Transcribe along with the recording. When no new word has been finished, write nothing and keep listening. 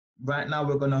right now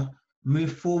we're going to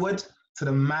move forward to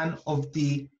the man of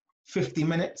the 50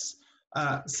 minutes,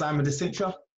 Simon De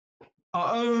Sintra.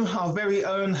 Our very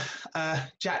own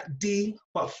Jack D,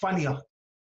 but funnier.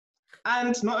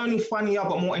 And not only funnier,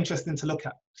 but more interesting to look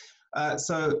at.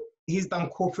 So he's done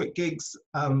corporate gigs,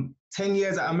 10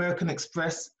 years at American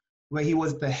Express, where he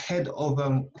was the head of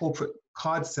corporate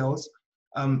card sales.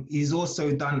 He's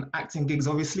also done acting gigs,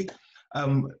 obviously,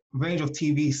 range of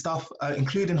TV stuff,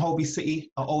 including Holby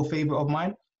City, an old favorite of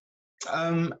mine.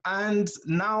 And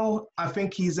now I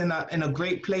think he's in a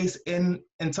great place in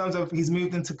terms of he's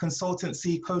moved into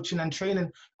consultancy, coaching and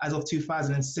training as of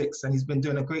 2006, and he's been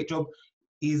doing a great job.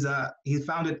 He's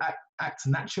founded Act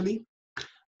Naturally,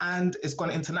 and it's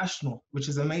gone international, which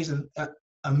is amazing.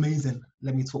 Amazing.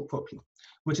 Let me talk properly.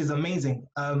 Which is amazing.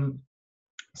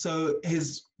 So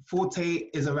his forte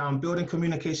is around building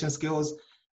communication skills,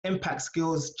 impact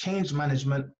skills, change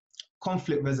management,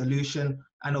 conflict resolution,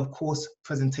 and of course,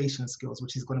 presentation skills,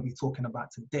 which he's going to be talking about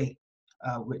today,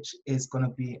 which is going to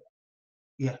be,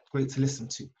 great to listen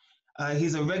to.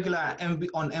 He's a regular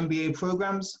on MBA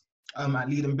programs at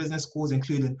leading business schools,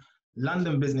 including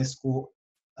London Business School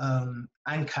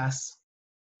and CAS.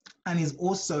 And he's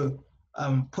also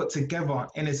put together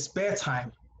in his spare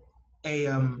time a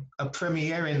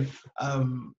premiering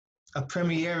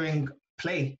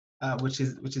play, which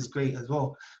is great as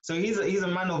well. So he's a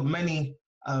man of many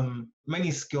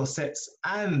skill sets,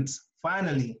 and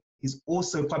finally he's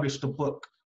also published a book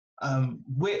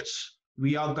which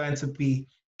we are going to be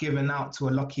giving out to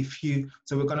a lucky few.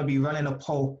 So we're going to be running a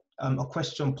poll, a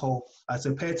question poll.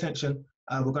 So pay attention.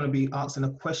 We're going to be asking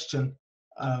a question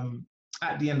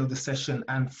at the end of the session,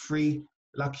 and three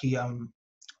lucky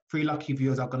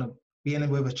viewers are going to be in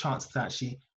with a chance to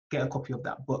actually get a copy of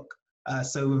that book.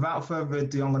 So without further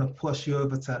ado, I'm going to push you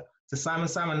over to Simon.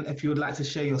 Simon, if you would like to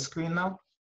share your screen now.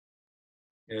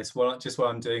 Yes, well, just while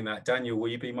I'm doing that, Daniel, will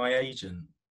you be my agent?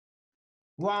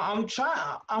 Well,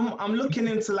 I'm looking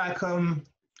into like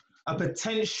a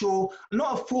potential,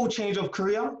 not a full change of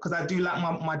career, because I do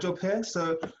like my job here.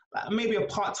 So maybe a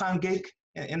part-time gig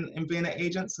in being an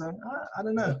agent. So I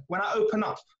don't know, when I open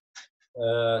up.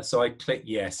 So I click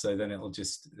yes, so then it'll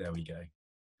just, there we go.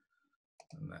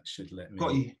 And that should let me.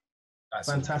 Got you. That's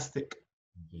fantastic.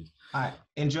 All right,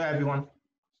 enjoy everyone.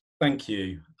 Thank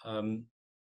you.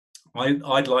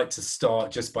 I'd like to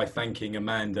start just by thanking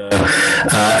Amanda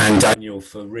and Daniel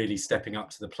for really stepping up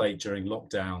to the plate during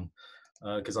lockdown,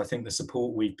 because I think the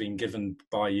support we've been given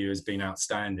by you has been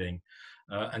outstanding.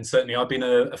 And certainly I've been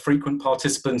a frequent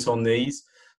participant on these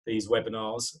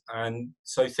webinars. And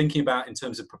so thinking about in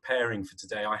terms of preparing for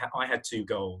today, I had two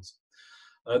goals.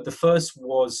 The first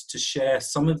was to share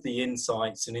some of the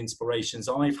insights and inspirations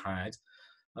I've had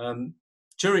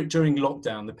during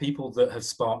lockdown, the people that have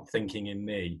sparked thinking in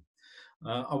me.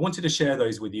 I wanted to share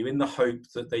those with you in the hope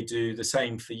that they do the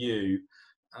same for you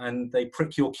and they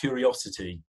prick your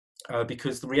curiosity,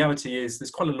 because the reality is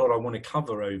there's quite a lot I want to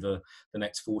cover over the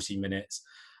next 40 minutes.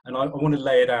 And I want to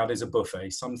lay it out as a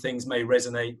buffet. Some things may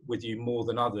resonate with you more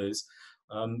than others.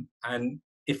 And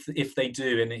if they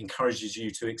do, and it encourages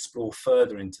you to explore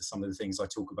further into some of the things I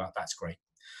talk about, that's great.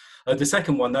 The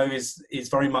second one, though, is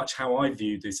very much how I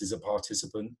view this as a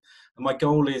participant. And my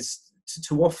goal is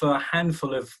to offer a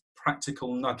handful of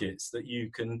practical nuggets that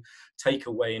you can take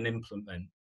away and implement.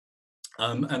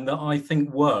 And that I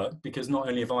think work, because not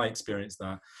only have I experienced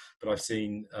that, but I've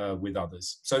seen with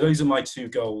others. So those are my two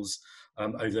goals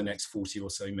over the next 40 or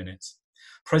so minutes.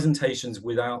 Presentations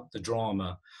without the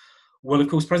drama. Well, of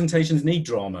course, presentations need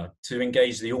drama to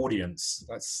engage the audience.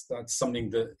 That's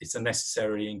something that it's a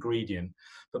necessary ingredient.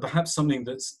 But perhaps something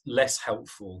that's less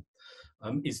helpful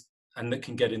and that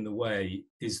can get in the way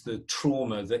is the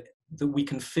trauma that we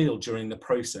can feel during the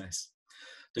process.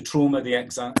 The trauma, the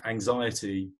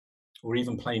anxiety, or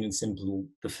even plain and simple,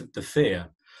 the fear.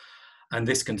 And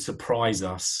this can surprise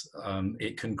us.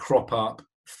 It can crop up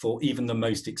for even the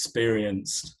most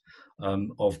experienced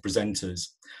of presenters.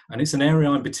 And it's an area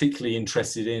I'm particularly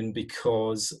interested in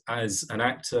because as an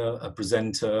actor, a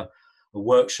presenter, a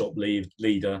workshop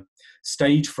leader,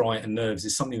 stage fright and nerves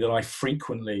is something that I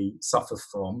frequently suffer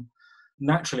from.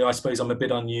 Naturally, I suppose I'm a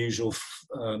bit unusual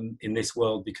in this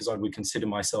world because I would consider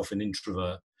myself an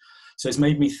introvert. So it's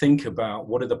made me think about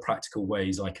what are the practical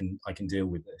ways I can deal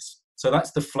with this. So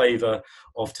that's the flavour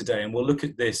of today, and we'll look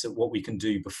at this at what we can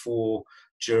do before,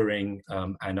 during,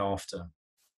 and after.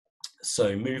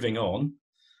 So moving on,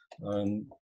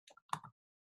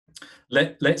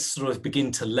 let's sort of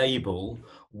begin to label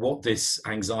what this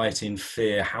anxiety and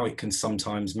fear, how it can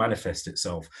sometimes manifest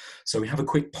itself. So we have a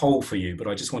quick poll for you, but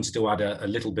I just wanted to add a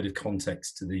little bit of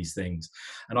context to these things.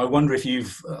 And I wonder if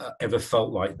you've ever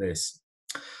felt like this.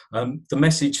 The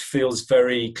message feels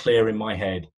very clear in my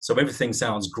head. So everything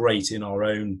sounds great in our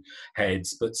own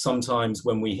heads, but sometimes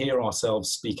when we hear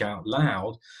ourselves speak out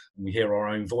loud and we hear our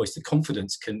own voice, the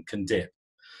confidence can dip.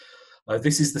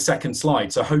 This is the second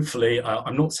slide, so hopefully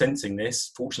I'm not sensing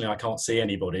this. Fortunately, I can't see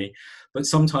anybody, but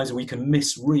sometimes we can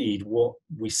misread what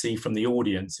we see from the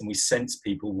audience and we sense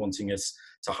people wanting us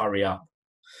to hurry up.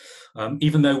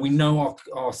 Even though we know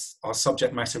our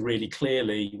subject matter really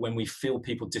clearly, when we feel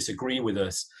people disagree with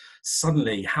us,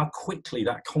 suddenly how quickly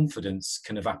that confidence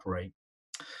can evaporate.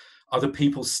 Other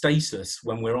people's status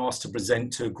when we're asked to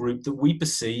present to a group that we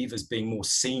perceive as being more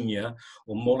senior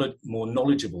or more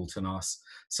knowledgeable than us,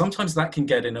 sometimes that can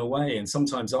get in our way, and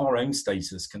sometimes our own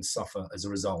status can suffer as a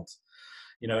result.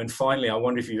 You know, and finally, I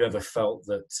wonder if you've ever felt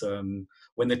that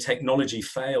when the technology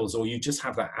fails, or you just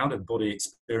have that out-of-body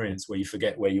experience where you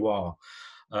forget where you are,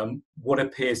 what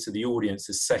appears to the audience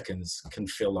as seconds can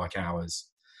feel like hours.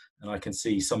 And I can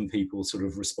see some people sort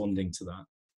of responding to that.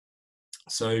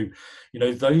 So, you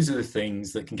know, those are the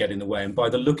things that can get in the way. And by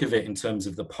the look of it, in terms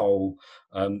of the poll,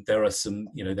 there are some,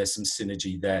 you know, there's some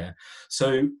synergy there.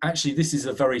 So actually, this is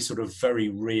a very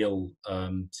real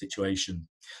situation.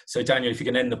 So Daniel, if you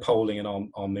can end the polling and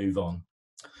I'll move on.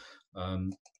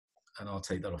 And I'll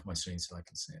take that off my screen so I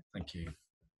can see it. Thank you.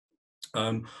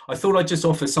 I thought I'd just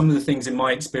offer some of the things in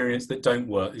my experience that don't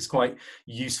work. It's quite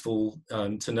useful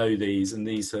to know these, and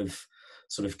these have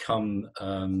sort of come,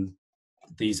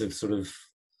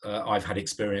 I've had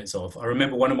experience of. I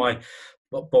remember one of my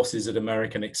bosses at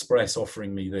American Express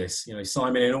offering me this, you know,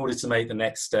 Simon, in order to make the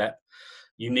next step,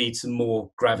 you need some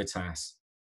more gravitas.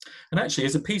 And actually,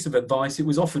 as a piece of advice, it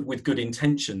was offered with good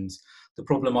intentions. The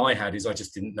problem I had is I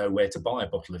just didn't know where to buy a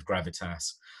bottle of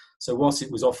gravitas. So whilst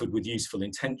it was offered with useful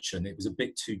intention, it was a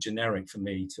bit too generic for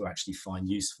me to actually find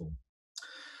useful.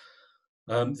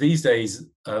 These days,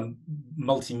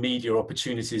 multimedia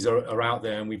opportunities are out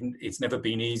there, and it's never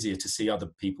been easier to see other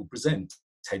people present,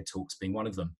 TED Talks being one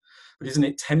of them. But isn't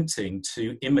it tempting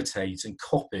to imitate and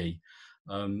copy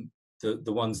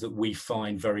the ones that we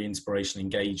find very inspirational,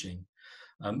 engaging?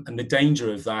 And the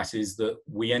danger of that is that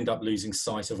we end up losing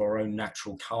sight of our own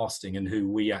natural casting and who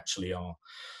we actually are.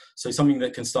 So something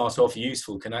that can start off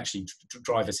useful can actually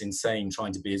drive us insane,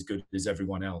 trying to be as good as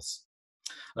everyone else.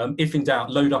 If in doubt,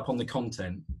 load up on the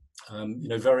content. You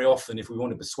know, very often, if we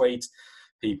want to persuade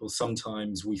people,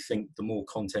 sometimes we think the more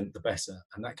content, the better.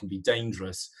 And that can be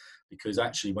dangerous, because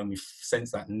actually when we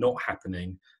sense that not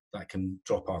happening, that can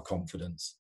drop our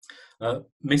confidence.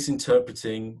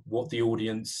 Misinterpreting what the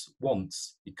audience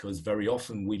wants, because very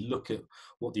often we look at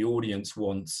what the audience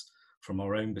wants from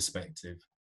our own perspective.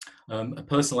 A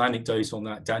personal anecdote on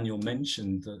that, Daniel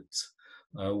mentioned that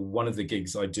one of the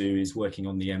gigs I do is working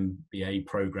on the MBA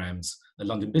programs at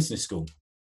London Business School.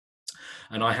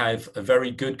 And I have a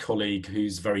very good colleague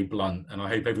who's very blunt, and I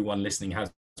hope everyone listening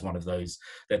has one of those.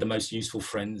 They're the most useful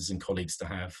friends and colleagues to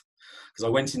have. Because I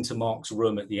went into Mark's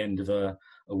room at the end of a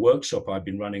workshop I'd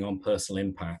been running on personal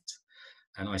impact.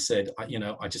 And I said, you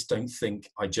know, I just don't think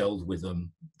I gelled with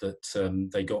them, that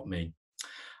they got me.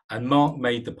 And Mark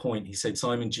made the point, he said,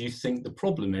 Simon, do you think the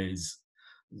problem is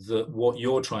that what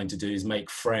you're trying to do is make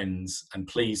friends and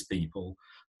please people,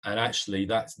 and actually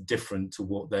that's different to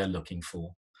what they're looking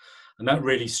for? And that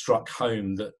really struck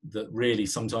home, that really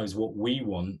sometimes what we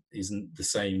want isn't the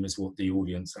same as what the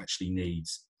audience actually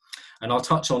needs. And I'll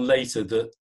touch on later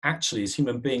that actually as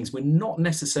human beings, we're not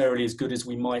necessarily as good as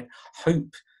we might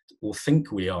hope or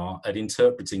think we are at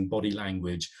interpreting body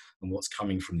language and what's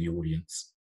coming from the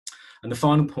audience. And the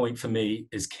final point for me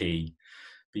is key,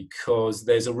 because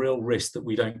there's a real risk that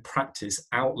we don't practice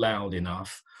out loud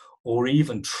enough, or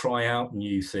even try out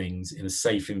new things in a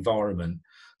safe environment,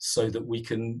 so that we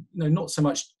can, you know, not so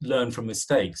much learn from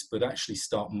mistakes, but actually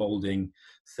start molding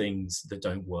things that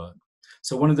don't work.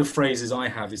 So one of the phrases I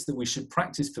have is that we should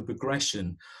practice for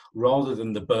progression rather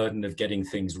than the burden of getting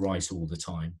things right all the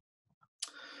time.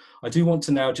 I do want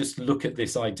to now just look at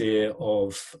this idea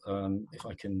of, if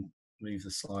I can move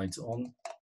the slides on.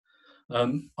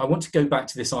 I want to go back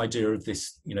to this idea of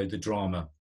this, you know, the drama.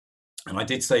 And I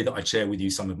did say that I'd share with you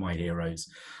some of my heroes.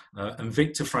 And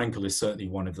Viktor Frankl is certainly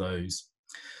one of those,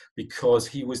 because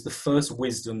he was the first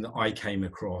wisdom that I came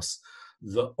across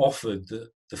that offered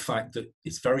the fact that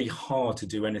it's very hard to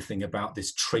do anything about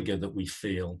this trigger that we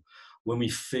feel. When we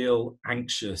feel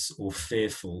anxious or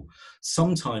fearful,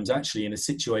 sometimes actually in a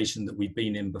situation that we've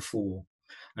been in before.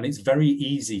 And it's very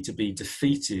easy to be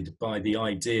defeated by the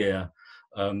idea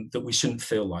that we shouldn't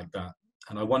feel like that.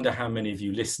 And I wonder how many of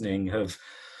you listening have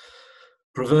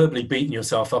proverbially beaten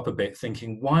yourself up a bit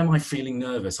thinking, why am I feeling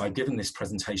nervous? I've given this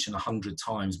presentation 100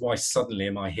 times. Why suddenly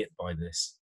am I hit by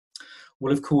this?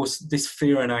 Well, of course, this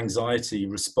fear and anxiety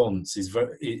response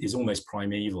is almost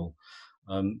primeval.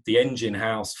 The engine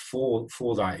house for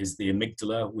that is the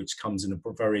amygdala, which comes in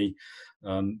a very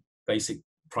basic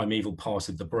primeval part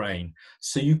of the brain.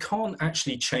 So you can't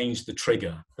actually change the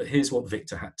trigger, but here's what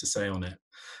Victor had to say on it.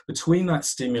 Between that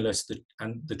stimulus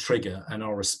and the trigger and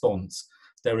our response,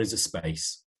 there is a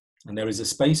space. And there is a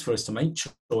space for us to make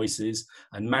choices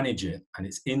and manage it. And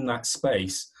it's in that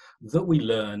space that we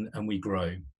learn and we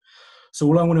grow. So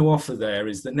all I want to offer there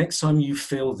is that next time you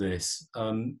feel this,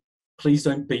 please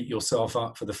don't beat yourself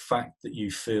up for the fact that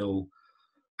you feel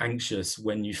anxious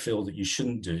when you feel that you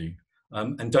shouldn't do.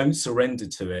 And don't surrender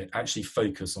to it. Actually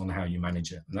focus on how you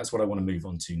manage it. And that's what I want to move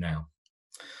on to now.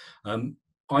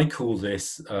 I call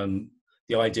this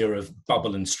the idea of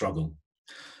bubble and struggle.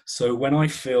 So when I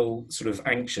feel sort of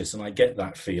anxious and I get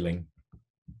that feeling,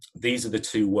 these are the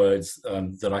two words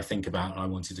that I think about and I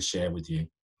wanted to share with you.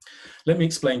 Let me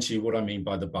explain to you what I mean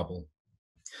by the bubble.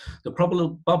 The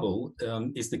bubble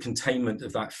is the containment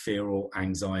of that fear or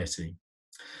anxiety.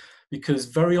 Because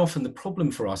very often the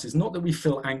problem for us is not that we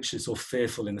feel anxious or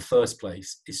fearful in the first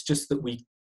place. It's just that we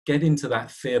get into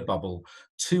that fear bubble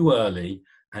too early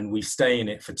and we stay in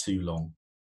it for too long.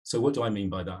 So what do I mean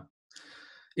by that?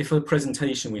 If a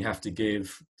presentation we have to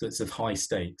give that's of high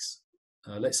stakes,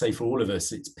 let's say for all of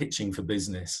us, it's pitching for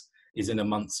business, is in a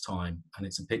month's time, and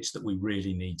it's a pitch that we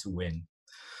really need to win.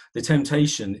 The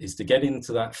temptation is to get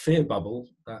into that fear bubble,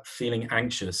 that feeling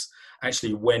anxious,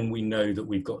 actually when we know that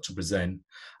we've got to present.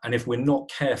 And if we're not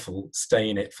careful, stay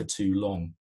in it for too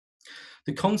long.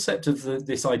 The concept of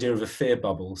this idea of a fear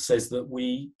bubble says that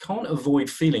we can't avoid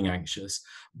feeling anxious,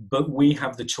 but we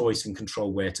have the choice and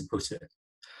control where to put it.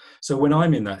 So when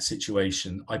I'm in that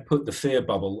situation, I put the fear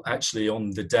bubble actually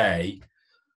on the day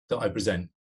that I present,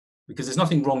 because there's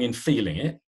nothing wrong in feeling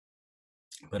it,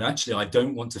 but actually I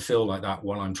don't want to feel like that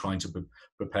while I'm trying to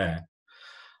prepare.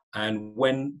 And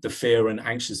when the fear and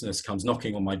anxiousness comes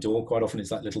knocking on my door, quite often it's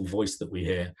that little voice that we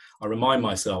hear, I remind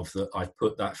myself that I've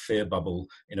put that fear bubble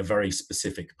in a very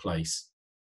specific place.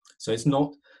 So it's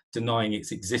not denying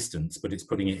its existence, but it's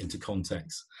putting it into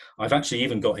context. I've actually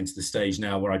even got into the stage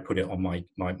now where I put it on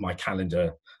my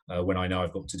calendar when I know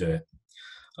I've got to do it.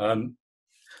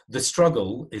 The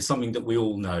struggle is something that we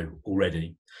all know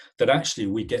already, that actually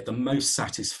we get the most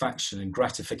satisfaction and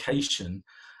gratification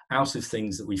out of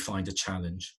things that we find a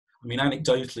challenge. I mean,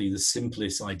 anecdotally, the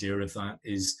simplest idea of that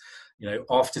is,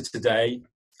 after today,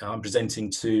 I'm presenting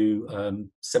to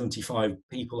 75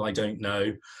 people I don't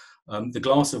know. The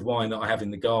glass of wine that I have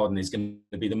in the garden is going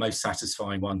to be the most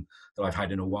satisfying one that I've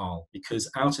had in a while, because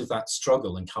out of that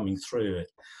struggle and coming through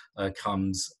it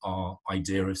comes our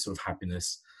idea of sort of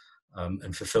happiness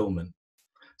and fulfillment.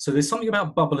 So there's something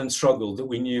about bubble and struggle that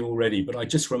we knew already, but I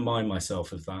just remind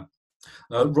myself of that.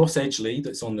 Ross Edgley,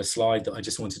 that's on the slide that I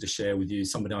just wanted to share with you,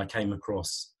 somebody I came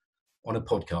across on a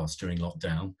podcast during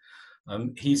lockdown.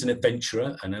 He's an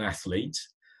adventurer and an athlete.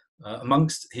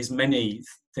 Amongst his many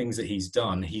things that he's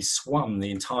done, he's swum the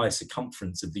entire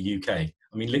circumference of the UK.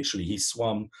 I mean, literally, he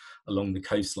swum along the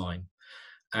coastline.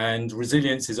 And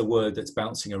resilience is a word that's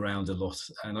bouncing around a lot.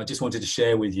 And I just wanted to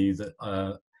share with you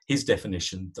that his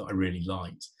definition that I really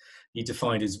liked. He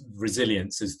defined his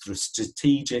resilience as the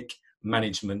strategic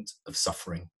management of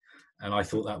suffering. And I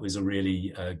thought that was a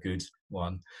really good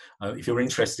one. If you're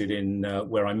interested in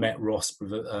where I met Ross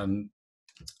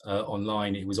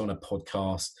online, it was on a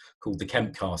podcast called the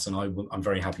Kempcast, and I'm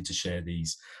very happy to share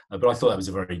these. But I thought that was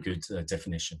a very good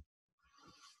definition.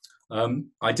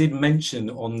 I did mention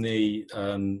on the,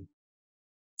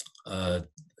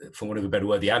 for want of a better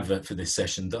word, the advert for this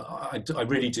session, that I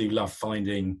really do love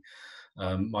finding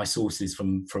my sources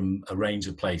from a range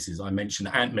of places. I mentioned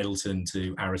Ant Middleton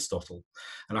to Aristotle,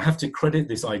 and I have to credit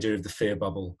this idea of the fear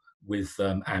bubble with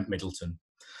Ant Middleton.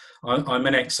 I'm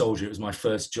an ex-soldier. It was my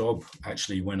first job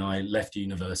actually when I left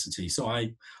university, so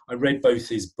I read both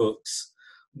his books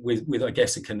with I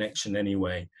guess a connection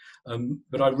anyway,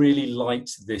 but I really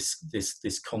liked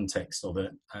this context of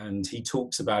it, and he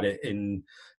talks about it in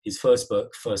his first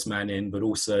book, First Man In, but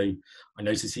also I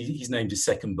noticed he's named his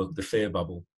second book The Fear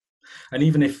Bubble. And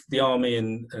even if the army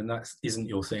and that isn't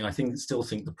your thing, I still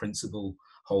think the principle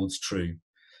holds true.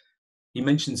 He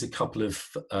mentions a couple of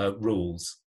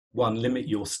rules. One, limit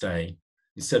your stay.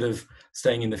 Instead of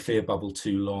staying in the fear bubble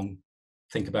too long,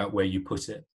 think about where you put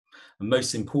it. And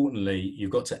most importantly,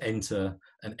 you've got to enter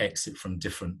and exit from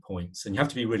different points. And you have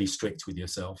to be really strict with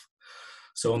yourself.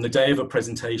 So on the day of a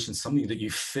presentation, something that you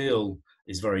feel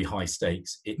is very high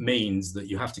stakes. It means that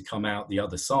you have to come out the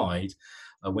other side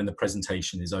when the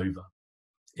presentation is over.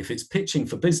 If it's pitching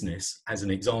for business, as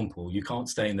an example, you can't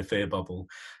stay in the fear bubble.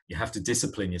 You have to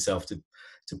discipline yourself to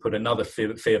put another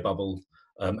fear bubble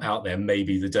out there,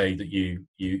 maybe the day that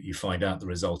you find out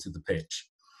the result of the pitch.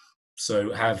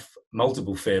 So have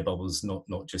multiple fear bubbles,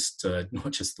 not just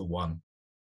the one.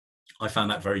 I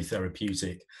found that very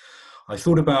therapeutic. I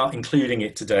thought about including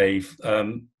it today.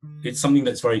 It's something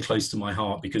that's very close to my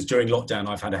heart because during lockdown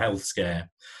I've had a health scare,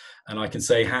 and I can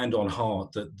say hand on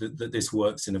heart that this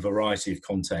works in a variety of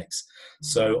contexts.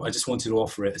 So I just wanted to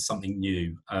offer it as something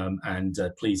new, and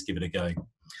please give it a go.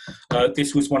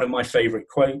 This was one of my favourite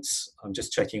quotes. I'm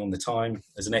just checking on the time.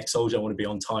 As an ex-soldier, I want to be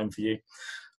on time for you.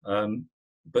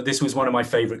 But this was one of my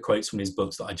favourite quotes from his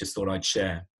books that I just thought I'd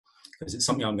share, because it's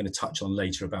something I'm going to touch on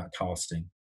later about casting.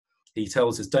 He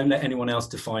tells us, don't let anyone else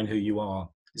define who you are.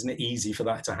 Isn't it easy for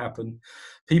that to happen?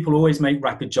 People always make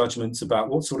rapid judgments about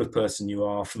what sort of person you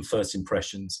are from first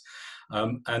impressions.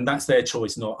 And that's their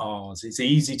choice, not ours. It's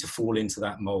easy to fall into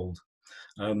that mould.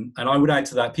 And I would add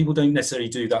to that, people don't necessarily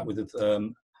do that with a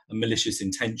malicious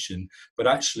intention, but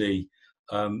actually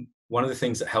one of the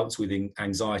things that helps with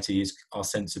anxiety is our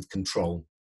sense of control.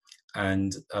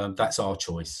 And that's our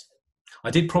choice.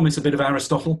 I did promise a bit of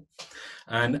Aristotle,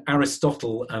 and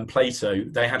Aristotle and Plato,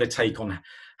 they had a take on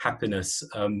happiness,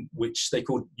 which they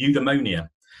called eudaimonia.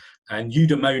 And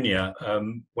eudaimonia,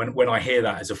 when I hear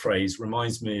that as a phrase,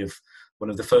 reminds me of one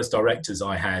of the first directors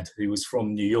I had, who was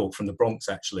from New York, from the Bronx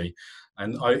actually.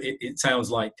 And it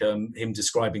sounds like him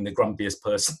describing the grumpiest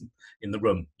person in the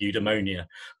room, eudaimonia.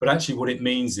 But actually what it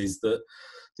means is that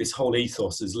this whole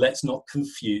ethos is, let's not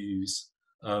confuse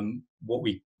what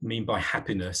we mean by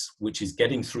happiness, which is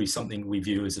getting through something we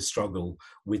view as a struggle,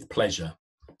 with pleasure.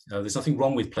 There's nothing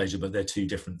wrong with pleasure, but they're two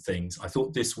different things. I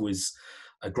thought this was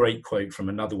a great quote from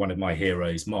another one of my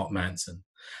heroes, Mark Manson.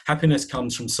 Happiness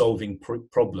comes from solving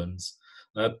problems.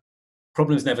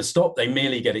 Problems never stop, they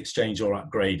merely get exchanged or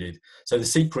upgraded. So the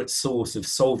secret source of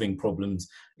solving problems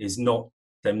is not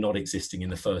them not existing in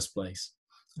the first place.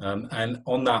 And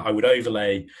on that, I would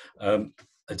overlay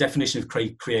a definition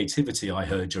of creativity I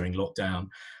heard during lockdown,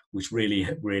 which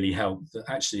really helped. That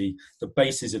actually the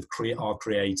basis of our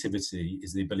creativity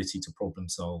is the ability to problem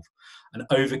solve, and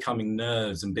overcoming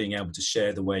nerves and being able to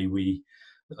share the way we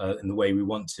in the way we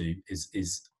want to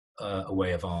is a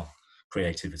way of our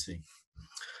creativity.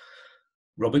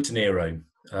 Robert De Niro.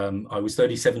 I was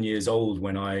 37 years old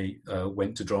when I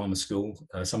went to drama school.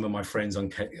 Some of my friends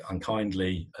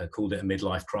unkindly called it a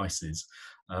midlife crisis.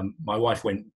 My wife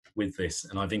went with this,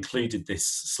 and I've included this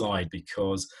slide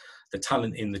because the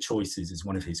talent in the choices is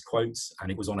one of his quotes,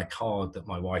 and it was on a card that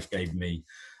my wife gave me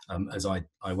as I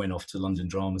went off to London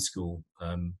Drama School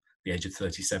the age of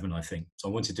 37, I think. So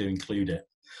I wanted to include it.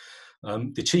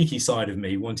 The cheeky side of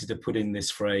me wanted to put in this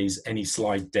phrase, any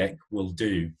slide deck will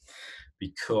do,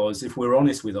 because if we're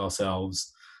honest with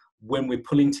ourselves, when we're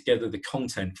pulling together the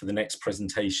content for the next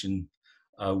presentation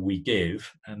we give,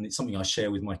 and it's something I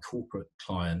share with my corporate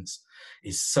clients,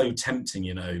 is so tempting,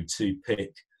 you know, to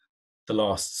pick the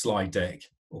last slide deck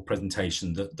or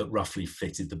presentation that roughly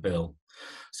fitted the bill.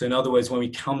 So in other words, when we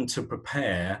come to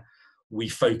prepare, we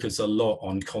focus a lot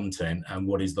on content and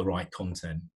what is the right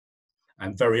content.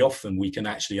 And very often we can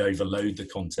actually overload the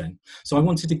content. So I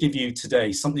wanted to give you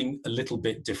today something a little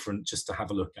bit different just to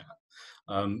have a look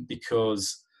at,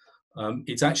 because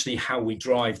it's actually how we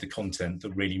drive the content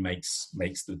that really makes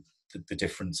the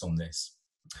difference on this.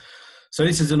 So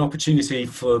this is an opportunity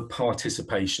for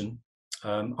participation.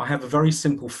 I have a very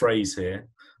simple phrase here.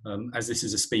 As this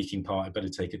is a speaking part, I better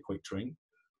take a quick drink.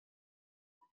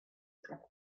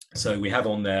 So we have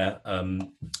on there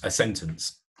a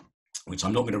sentence, which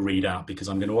I'm not going to read out because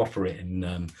I'm going to offer it in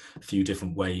a few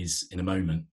different ways in a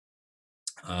moment.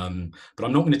 But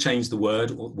I'm not going to change the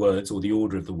words or the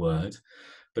order of the word.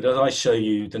 But as I show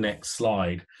you the next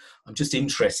slide, I'm just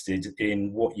interested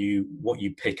in what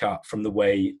you pick up from the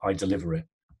way I deliver it.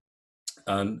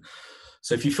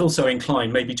 So if you feel so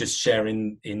inclined, maybe just share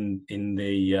in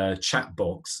the chat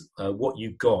box what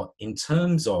you got in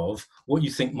terms of what you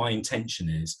think my intention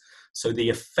is. So the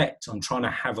effect I'm trying to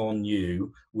have on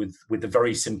you with the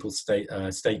very simple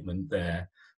statement there,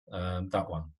 that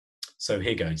one. So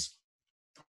here goes.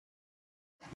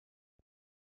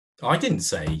 I didn't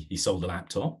say he sold a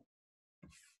laptop.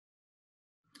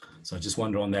 So I just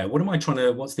wonder on there,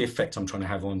 what's the effect I'm trying to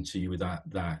have on to you with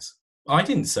that? I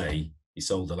didn't say he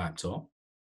sold a laptop.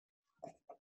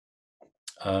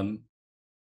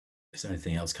 Is there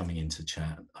anything else coming into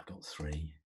chat? I've got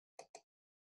 3.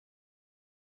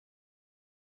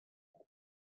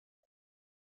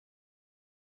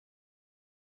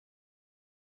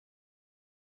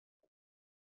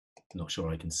 Not sure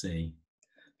I can see.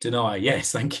 Deny,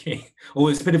 yes, thank you. Oh,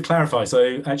 it's a bit of clarify.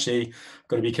 So actually, I've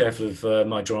got to be careful of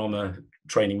my drama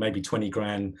training, maybe 20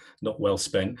 grand, not well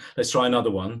spent. Let's try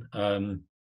another one.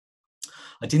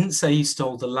 I didn't say he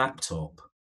stole the laptop.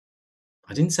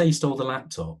 I didn't say he stole the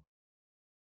laptop.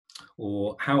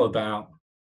 Or how about,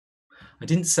 I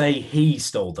didn't say he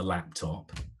stole the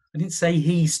laptop. I didn't say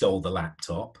he stole the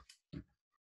laptop.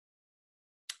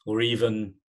 Or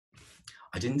even,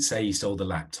 I didn't say he stole the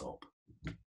laptop.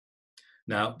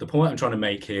 Now, the point I'm trying to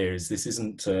make here is this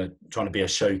isn't trying to be a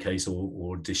showcase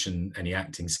or audition any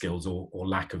acting skills or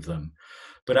lack of them.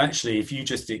 But actually, if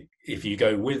you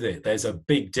go with it, there's a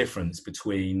big difference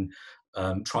between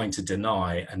trying to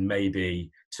deny and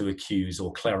maybe to accuse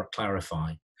or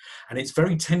clarify. And it's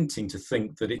very tempting to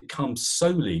think that it comes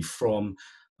solely from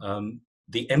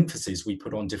the emphasis we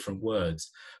put on different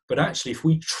words. But actually, if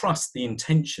we trust the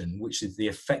intention, which is the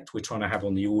effect we're trying to have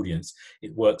on the audience,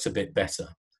 it works a bit better.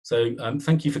 So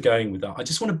thank you for going with that. I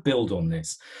just want to build on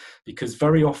this because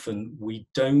very often we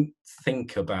don't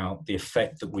think about the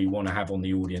effect that we want to have on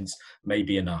the audience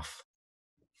maybe enough.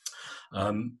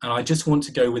 And I just want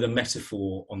to go with a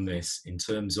metaphor on this in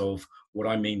terms of what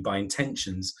I mean by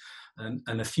intentions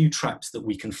and a few traps that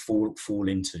we can fall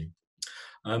into.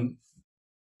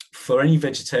 For any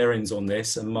vegetarians on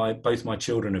this, and both my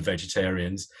children are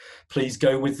vegetarians, please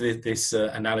go with this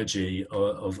analogy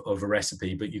of a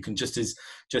recipe, but you can just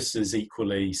as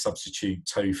equally substitute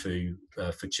tofu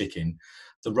for chicken.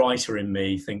 The writer in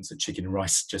me thinks that chicken and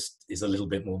rice just is a little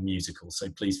bit more musical, so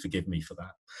please forgive me for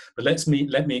that. But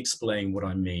let me explain what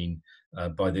I mean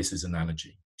by this as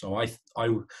analogy. So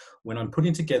when I'm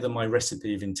putting together my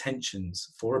recipe of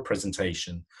intentions for a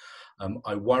presentation,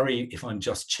 I worry if I'm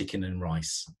just chicken and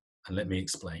rice. And let me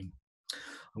explain.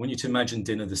 I want you to imagine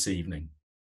dinner this evening.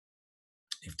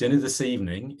 If dinner this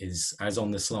evening is, as on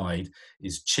the slide,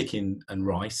 is chicken and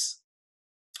rice,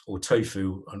 or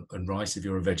tofu and rice if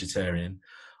you're a vegetarian,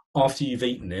 after you've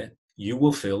eaten it, you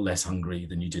will feel less hungry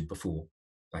than you did before.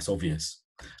 That's obvious.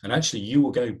 And actually, you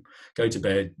will go to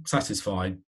bed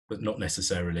satisfied, but not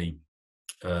necessarily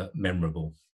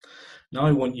memorable. Now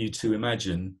I want you to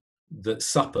imagine that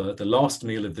supper, the last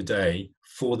meal of the day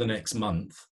for the next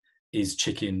month, is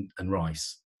chicken and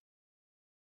rice.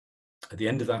 At the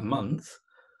end of that month,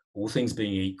 all things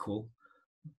being equal,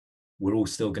 we're all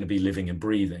still going to be living and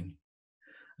breathing.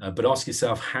 But ask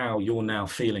yourself how you're now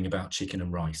feeling about chicken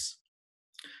and rice.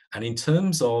 And in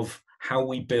terms of how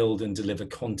we build and deliver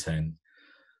content,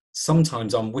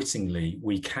 sometimes unwittingly,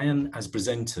 we can, as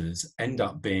presenters, end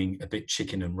up being a bit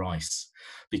chicken and rice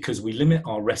because we limit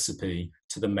our recipe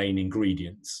to the main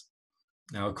ingredients.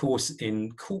 Now, of course,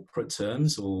 in corporate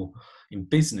terms or in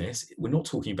business, we're not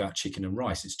talking about chicken and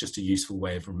rice. It's just a useful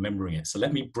way of remembering it. So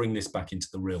let me bring this back into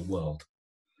the real world.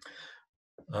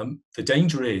 The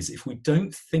danger is if we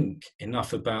don't think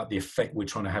enough about the effect we're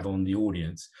trying to have on the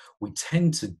audience, we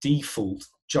tend to default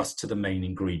just to the main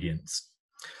ingredients.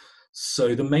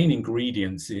 So the main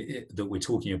ingredients that we're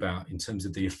talking about in terms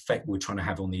of the effect we're trying to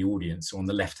have on the audience are on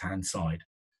the left-hand side.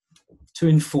 To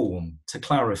inform, to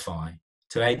clarify,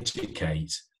 to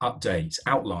educate, update,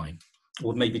 outline,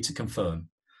 or maybe to confirm.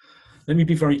 Let me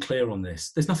be very clear on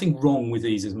this. There's nothing wrong with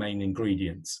these as main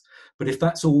ingredients, but if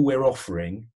that's all we're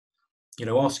offering, you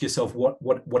know, ask yourself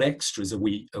what extras are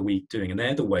we doing, and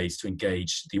they're the ways to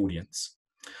engage the audience.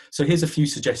 So here's a few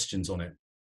suggestions on it.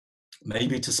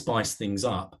 Maybe to spice things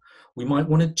up, we might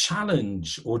want to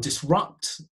challenge or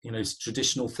disrupt, you know,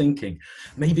 traditional thinking.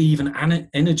 Maybe even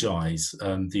energize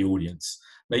the audience.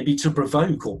 Maybe to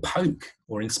provoke or poke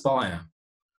or inspire.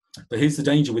 But here's the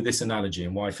danger with this analogy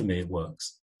and why for me it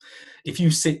works. If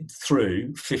you sit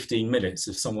through 15 minutes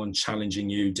of someone challenging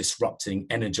you, disrupting,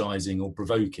 energizing or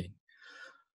provoking,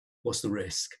 what's the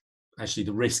risk? Actually,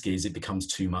 the risk is it becomes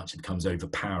too much, it becomes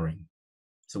overpowering.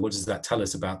 So what does that tell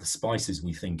us about the spices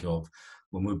we think of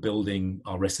when we're building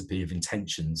our recipe of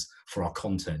intentions for our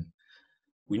content?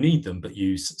 We need them, but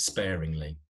use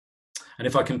sparingly. And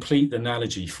if I complete the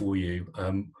analogy for you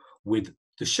with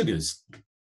the sugars,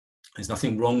 there's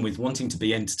nothing wrong with wanting to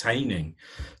be entertaining,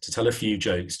 to tell a few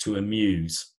jokes, to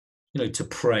amuse, you know, to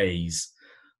praise,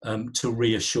 to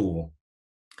reassure.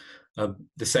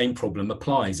 The same problem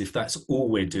applies. If that's all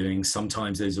we're doing,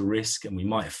 sometimes there's a risk, and we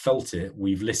might have felt it.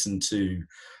 We've listened to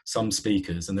some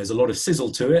speakers and there's a lot of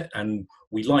sizzle to it and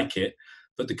we like it,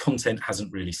 but the content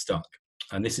hasn't really stuck.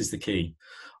 And this is the key.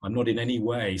 I'm not in any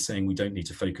way saying we don't need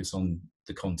to focus on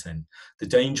the content. The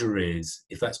danger is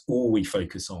if that's all we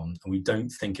focus on and we don't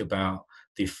think about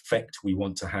the effect we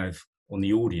want to have on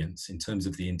the audience in terms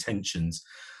of the intentions,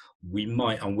 we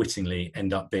might unwittingly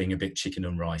end up being a bit chicken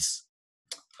and rice.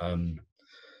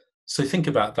 So think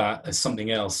about that as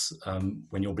something else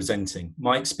when you're presenting.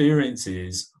 My experience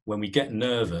is when we get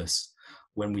nervous,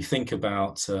 when we think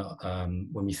about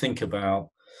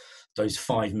those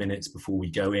 5 minutes before we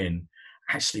go in,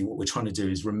 actually what we're trying to do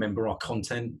is remember our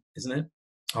content, isn't it?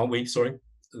 Aren't we? Sorry.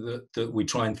 That we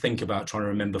try and think about trying to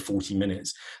remember 40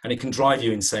 minutes, and it can drive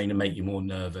you insane and make you more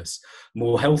nervous.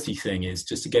 More healthy thing is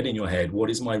just to get in your head, what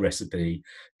is my recipe?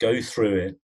 Go through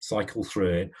it, cycle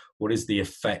through it. What is the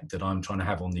effect that I'm trying to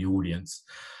have on the audience?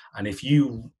 And if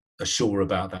you are sure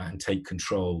about that and take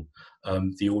control,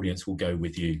 the audience will go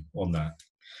with you on that.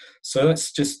 So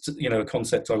that's just, a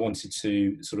concept I wanted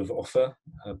to sort of offer.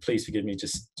 Please forgive me,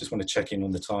 just want to check in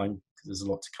on the time because there's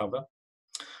a lot to cover.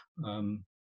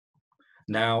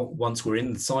 Now, once we're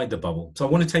inside the bubble, so I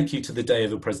want to take you to the day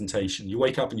of a presentation. You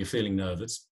wake up and you're feeling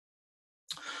nervous.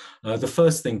 The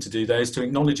first thing to do there is to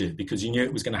acknowledge it, because you knew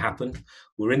it was going to happen.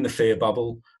 We're in the fear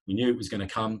bubble. We knew it was going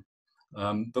to come.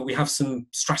 But we have some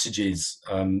strategies,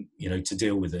 to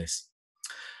deal with this.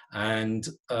 And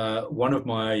one of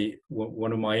my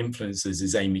influencers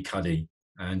is Amy Cuddy,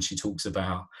 and she talks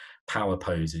about power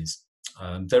poses.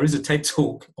 There is a TED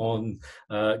talk on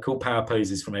called Power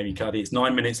Poses from Amy Cuddy. It's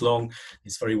 9 minutes long.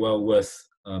 It's very well worth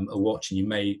a watch, and you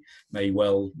many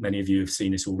of you have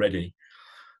seen it already.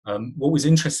 What was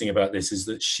interesting about this is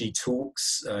that she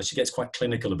gets quite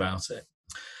clinical about it,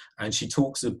 and she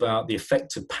talks about the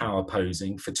effect of power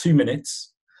posing for 2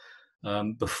 minutes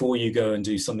before you go and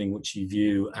do something which you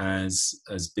view as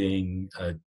being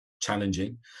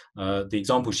challenging. The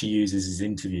example she uses is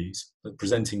interviews, but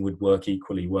presenting would work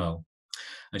equally well.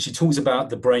 And she talks about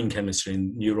the brain chemistry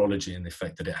and neurology and the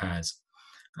effect that it has.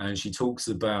 And she talks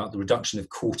about the reduction of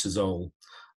cortisol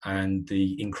and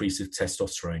the increase of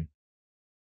testosterone.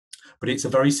 But it's a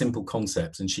very simple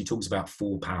concept, and she talks about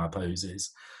 4 power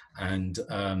poses. And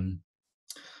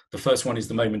the first one is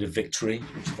the moment of victory,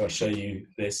 which if I show you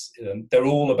this, they're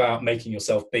all about making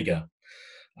yourself bigger.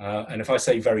 And if I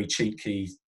say very cheekily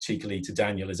to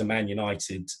Daniel, as a Man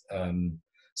United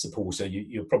supporter,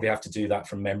 you'll probably have to do that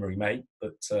from memory, mate,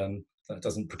 but that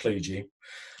doesn't preclude you.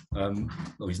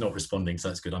 Well, he's not responding, so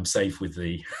that's good. I'm safe with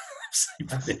the...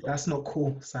 That's not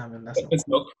cool, Simon. That's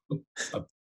not cool.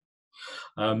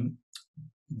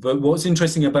 But what's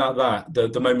interesting about that,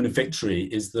 the moment of victory,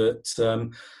 is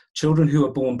that children who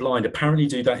are born blind apparently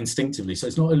do that instinctively. So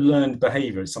it's not a learned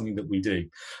behavior, it's something that we do.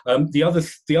 The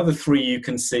other 3 you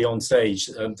can see on stage,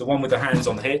 the one with the hands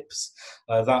on hips,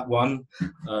 that one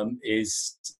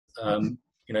is, I'm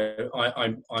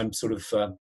sort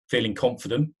of feeling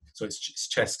confident, so it's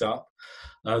chest up.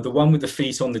 The one with the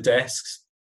feet on the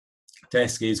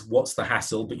desk is what's the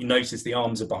hassle, but you notice the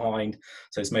arms are behind,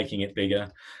 so it's making it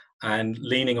bigger. And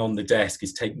leaning on the desk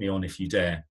is take me on if you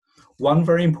dare. One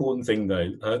very important thing, though,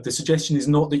 the suggestion is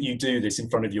not that you do this in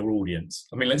front of your audience.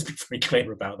 I mean, let's be very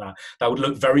clear about that. That would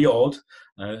look very odd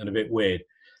and a bit weird.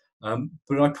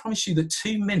 But I promise you that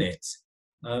 2 minutes,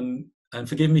 and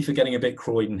forgive me for getting a bit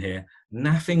Croydon here,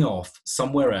 naffing off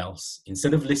somewhere else,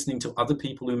 instead of listening to other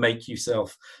people who make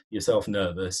yourself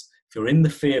nervous, if you're in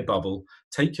the fear bubble,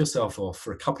 take yourself off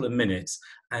for a couple of minutes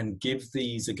and give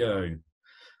these a go.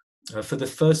 For the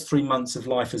first 3 months of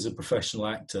life as a professional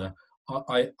actor,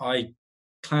 I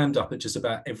clammed up at just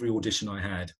about every audition I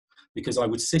had, because I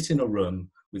would sit in a room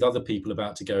with other people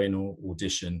about to go in or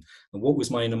audition. And what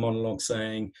was my inner monologue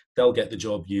saying? They'll get the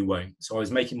job, you won't. So I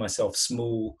was making myself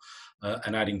small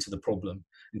and adding to the problem,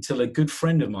 until a good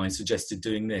friend of mine suggested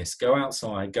doing this. Go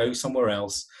outside, go somewhere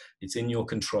else. It's in your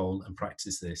control, and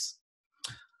practice this.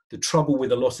 The trouble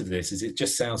with a lot of this is it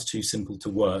just sounds too simple to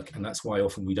work, and that's why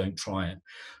often we don't try it.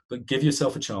 But give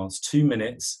yourself a chance, 2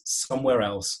 minutes somewhere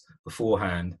else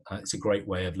beforehand. It's a great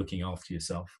way of looking after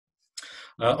yourself.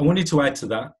 I wanted to add to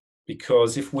that,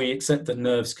 because if we accept that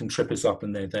nerves can trip us up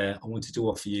and they're there, I wanted to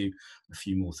offer you a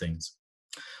few more things.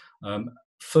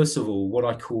 First of all, what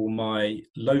I call my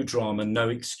low drama, no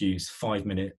excuse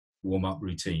 5-minute warm-up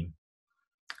routine.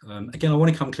 Again, I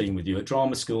want to come clean with you. At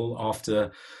drama school,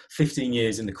 after 15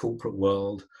 years in the corporate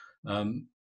world,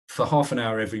 for half an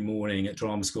hour every morning at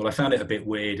drama school, I found it a bit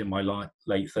weird in my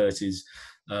late 30s,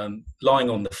 lying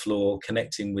on the floor,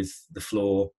 connecting with the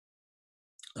floor,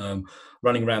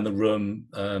 running around the room,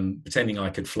 pretending I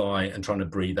could fly and trying to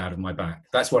breathe out of my back.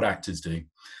 That's what actors do.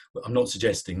 But I'm not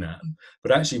suggesting that.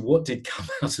 But actually what did come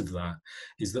out of that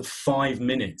is that 5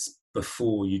 minutes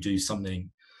before you do something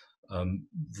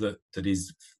that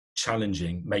is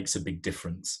challenging makes a big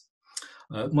difference.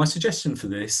 My suggestion for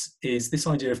this is this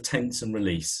idea of tense and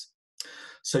release.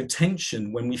 So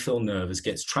tension, when we feel nervous,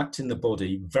 gets trapped in the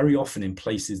body, very often in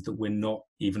places that we're not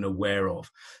even aware of.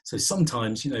 So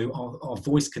sometimes, you know, our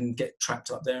voice can get trapped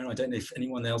up there. I don't know if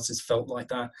anyone else has felt like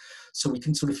that. So we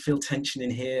can sort of feel tension in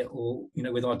here, or, you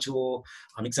know, with our jaw.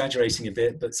 I'm exaggerating a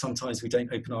bit, but sometimes we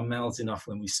don't open our mouths enough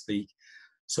when we speak,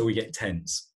 so we get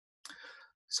tense.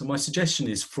 So my suggestion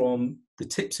is, from the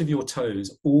tips of your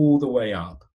toes all the way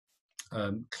up,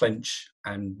 clench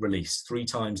and release 3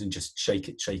 times, and just shake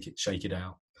it, shake it, shake it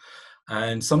out.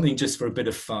 And something just for a bit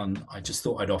of fun, I just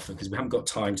thought I'd offer, because we haven't got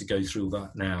time to go through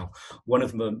that now. One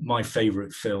of my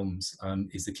favorite films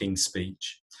is The King's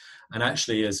Speech. And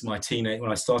actually, as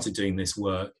when I started doing this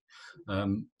work,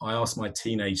 I asked my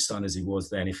teenage son, as he was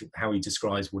then, how he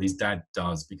describes what his dad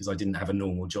does, because I didn't have a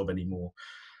normal job anymore.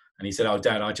 And he said, "Oh,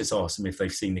 Dad, I just asked them if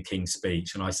they've seen The King's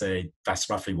Speech." And I say, that's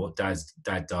roughly what Dad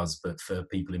does, but for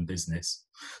people in business.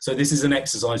 So this is an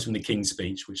exercise from The King's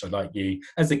Speech, which I'd like you,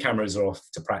 as the cameras are off,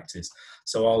 to practice.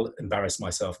 So I'll embarrass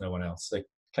myself, no one else. So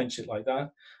clench it like that.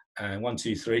 And 1,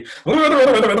 2, 3.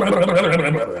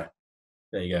 There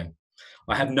you go.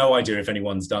 I have no idea if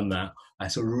anyone's done that.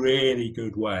 That's a really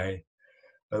good way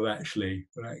of actually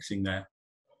relaxing there.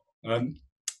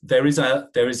 There is a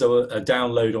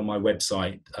download on my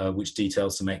website which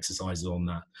details some exercises on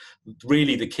that.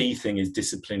 Really, the key thing is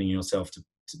disciplining yourself to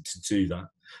do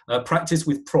that. Practice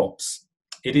with props.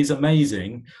 It is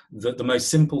amazing that the most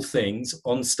simple things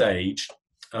on stage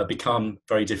become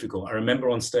very difficult. I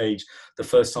remember on stage, the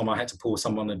first time I had to pour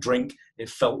someone a drink, it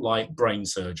felt like brain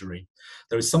surgery.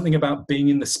 There is something about being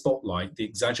in the spotlight, the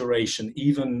exaggeration,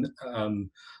 even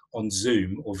on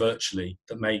Zoom or virtually,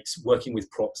 that makes working with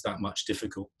props that much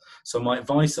difficult. So my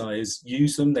advice is,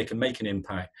 use them, they can make an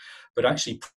impact, but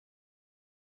actually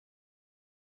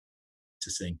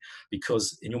practicing,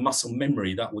 because in your muscle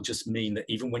memory, that will just mean that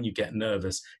even when you get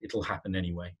nervous, it'll happen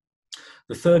anyway.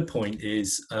 The third point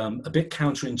is a bit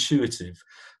counterintuitive,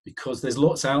 because there's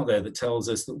lots out there that tells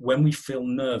us that when we feel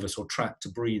nervous or trapped, to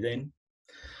breathe in.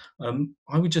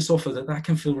 I would just offer that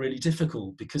can feel really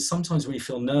difficult, because sometimes when you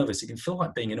feel nervous, it can feel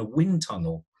like being in a wind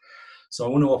tunnel. So I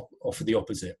want to offer the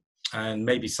opposite, and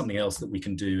maybe something else that we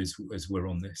can do as we're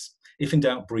on this. If in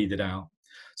doubt, breathe it out.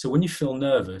 So when you feel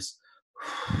nervous,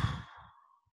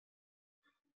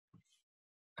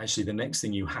 actually the next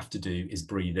thing you have to do is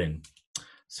breathe in.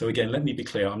 So again, let me be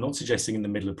clear, I'm not suggesting in the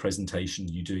middle of presentation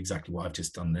you do exactly what I've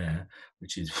just done there,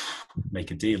 which is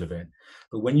make a deal of it.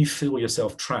 But when you feel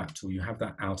yourself trapped, or you have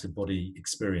that out of body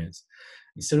experience,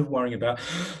 instead of worrying about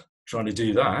trying to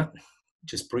do that,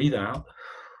 just breathe out.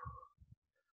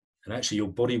 And actually your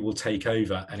body will take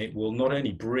over, and it will not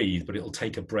only breathe, but it will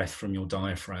take a breath from your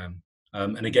diaphragm.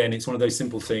 And again, it's one of those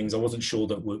simple things. I wasn't sure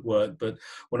that would work, but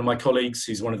one of my colleagues,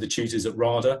 who's one of the tutors at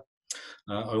RADA,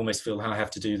 I almost feel I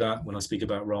have to do that when I speak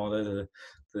about RADA,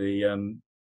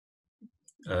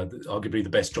 arguably the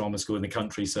best drama school in the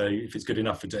country. So if it's good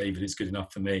enough for David, it's good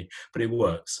enough for me, but it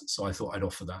works. So I thought I'd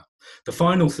offer that. The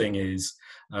final thing is,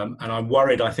 and I'm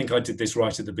worried, I think I did this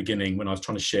right at the beginning when I was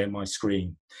trying to share my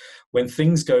screen. When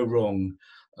things go wrong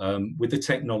with the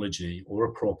technology or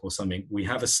a prop or something, we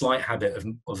have a slight habit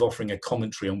of offering a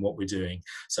commentary on what we're doing.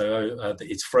 So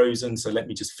it's frozen, so let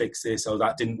me just fix this. Oh,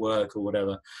 that didn't work, or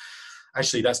whatever.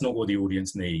 Actually, that's not what the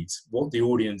audience needs. What the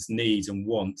audience needs and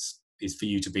wants is for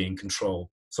you to be in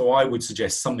control. So I would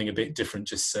suggest something a bit different.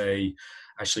 Just say,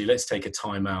 actually, let's take a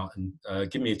time out and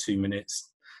give me 2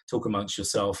 minutes, talk amongst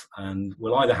yourself, and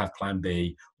we'll either have plan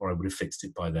B, or I would have fixed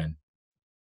it by then.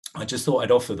 I just thought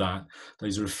I'd offer that.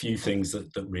 Those are a few things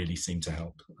that really seem to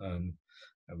help. How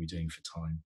are we doing for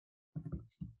time?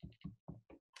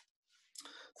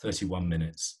 31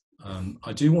 minutes.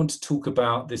 I do want to talk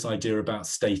about this idea about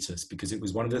status, because it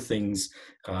was one of the things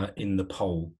in the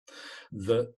poll,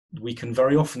 that we can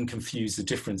very often confuse the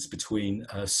difference between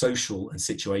social and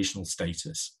situational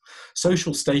status.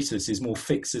 Social status is more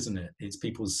fixed, isn't it? It's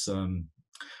people's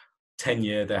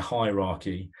tenure, their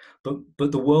hierarchy,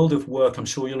 but the world of work, I'm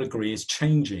sure you'll agree, is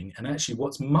changing. And actually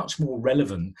what's much more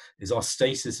relevant is our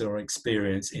status or our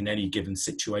experience in any given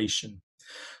situation.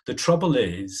 The trouble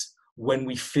is, when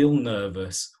we feel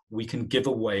nervous, we can give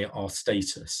away our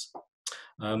status.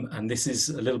 And this is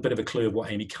a little bit of a clue of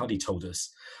what Amy Cuddy told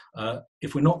us.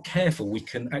 If we're not careful, we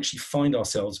can actually find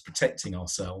ourselves protecting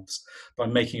ourselves by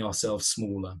making ourselves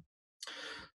smaller.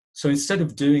 So instead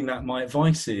of doing that, my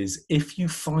advice is, if you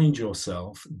find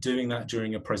yourself doing that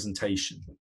during a presentation,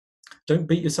 don't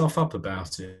beat yourself up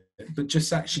about it, but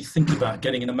just actually think about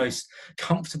getting in the most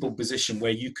comfortable position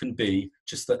where you can be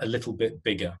just a little bit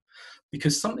bigger.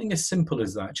 Because something as simple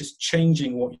as that, just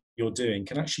changing what you're doing,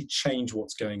 can actually change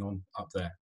what's going on up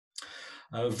there.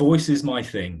 Voice is my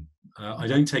thing. I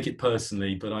don't take it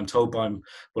personally, but I'm told by,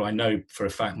 well, I know for a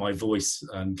fact my voice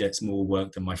gets more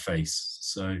work than my face.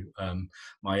 So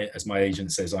as my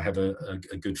agent says, I have a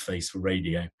good face for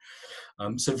radio.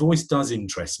 So voice does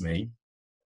interest me.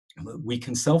 We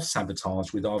can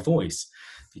self-sabotage with our voice,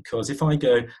 because if I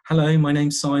go, hello, my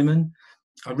name's Simon,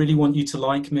 I really want you to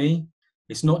like me.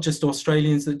 It's not just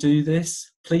Australians that do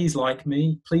this. Please like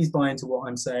me. Please buy into what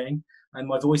I'm saying. And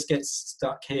my voice gets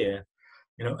stuck here.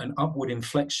 You know, an upward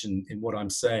inflection in what I'm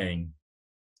saying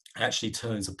actually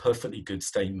turns a perfectly good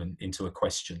statement into a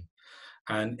question.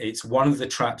 And it's one of the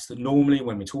traps that normally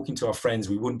when we're talking to our friends,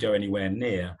 we wouldn't go anywhere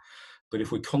near. But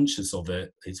if we're conscious of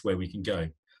it, it's where we can go.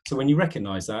 So when you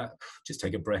recognize that, just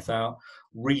take a breath out,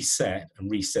 reset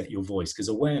your voice, because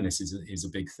awareness is a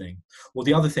big thing. Well,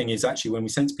 the other thing is actually when we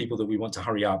sense people that we want to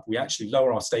hurry up, we actually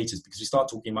lower our status because we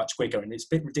start talking much quicker, and it's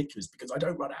a bit ridiculous because I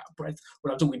don't run out of breath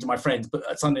when I'm talking to my friends, but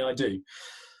suddenly I do.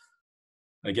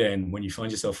 Again, when you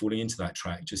find yourself falling into that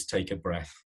track, just take a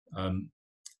breath.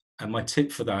 And my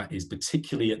tip for that is,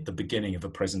 particularly at the beginning of a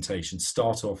presentation,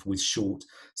 start off with short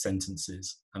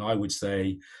sentences. And I would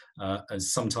say,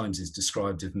 as sometimes is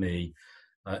described of me,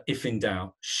 if in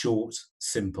doubt, short,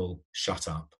 simple, shut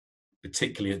up,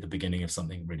 particularly at the beginning of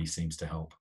something really seems to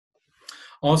help.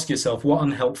 Ask yourself, what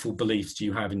unhelpful beliefs do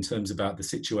you have in terms about the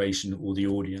situation or the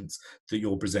audience that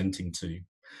you're presenting to?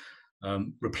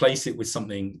 Replace it with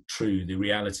something true, the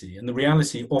reality. And the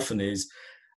reality often is,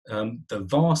 the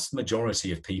vast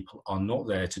majority of people are not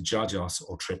there to judge us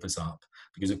or trip us up,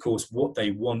 because of course what they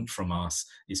want from us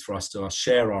is for us to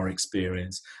share our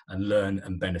experience and learn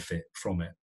and benefit from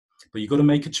it. But you've got to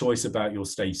make a choice about your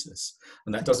status,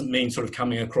 and that doesn't mean sort of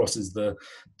coming across as the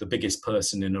biggest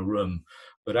person in a room,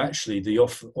 but actually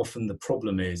often the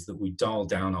problem is that we dial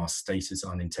down our status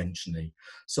unintentionally.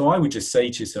 So I would just say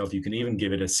to yourself, you can even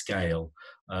give it a scale.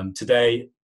 Today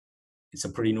it's a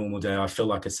pretty normal day. I feel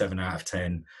like a 7 out of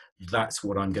 10. That's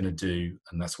what I'm going to do,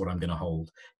 and that's what I'm going to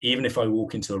hold. Even if I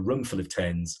walk into a room full of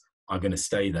 10s, I'm going to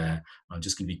stay there. I'm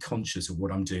just going to be conscious of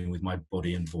what I'm doing with my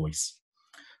body and voice,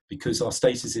 because our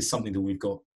status is something that we've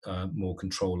got more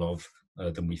control of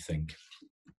than we think.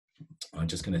 I'm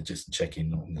just going to check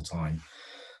in on the time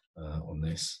on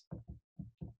this.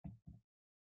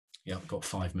 Yeah, I've got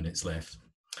 5 minutes left.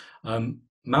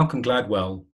 Malcolm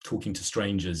Gladwell, Talking to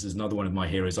Strangers, is another one of my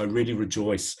heroes. I really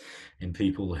rejoice in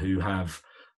people who have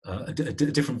a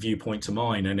different viewpoint to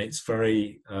mine, and it's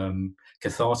very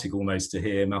cathartic almost to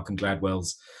hear Malcolm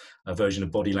Gladwell's version of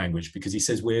body language, because he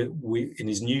says we in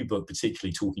his new book,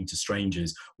 particularly Talking to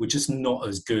Strangers, we're just not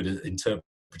as good at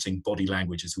interpreting body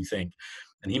language as we think.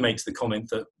 And he makes the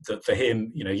comment that for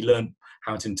him, you know, he learned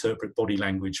how to interpret body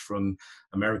language from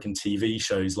American TV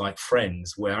shows like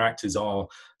Friends, where actors are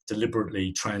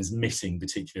deliberately transmitting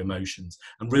particular emotions,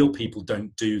 and real people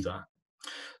don't do that.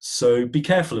 So be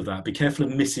careful of that. Be careful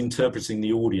of misinterpreting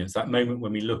the audience. That moment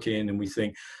when we look in and we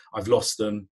think, I've lost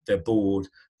them, they're bored,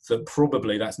 that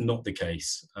probably that's not the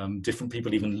case. Different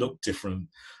people even look different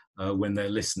when they're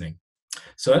listening.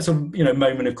 So that's a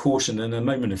moment of caution and a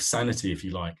moment of sanity, if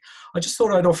you like. I just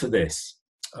thought I'd offer this.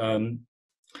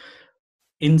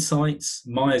 Insights,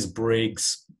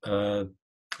 Myers-Briggs,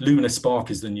 Luminous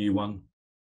Spark is the new one.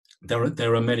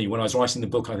 There are many. When I was writing the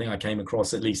book, I think I came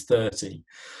across at least 30,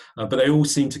 but they all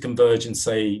seem to converge and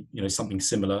say, something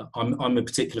similar. I'm a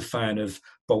particular fan of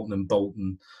Bolton and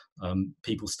Bolton,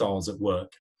 people styles at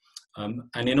work.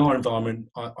 And in our environment,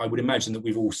 I would imagine that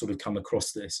we've all sort of come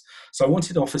across this. So I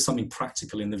wanted to offer something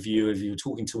practical in the view of you're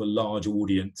talking to a large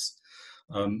audience,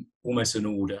 almost an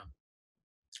order.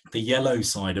 The yellow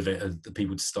side of it are the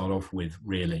people to start off with,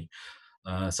 really.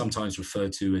 Sometimes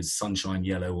referred to as sunshine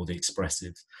yellow or the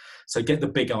expressive. So get the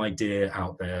big idea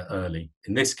out there early.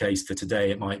 In this case, for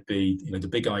today, it might be, the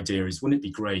big idea is, wouldn't it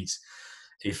be great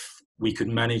if we could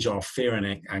manage our fear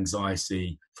and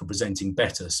anxiety for presenting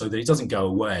better so that it doesn't go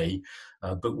away,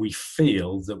 but we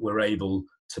feel that we're able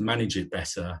to manage it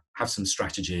better, have some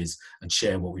strategies, and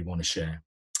share what we want to share.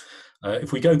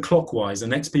 If we go clockwise, the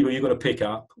next people you've got to pick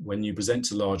up when you present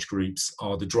to large groups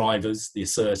are the drivers, the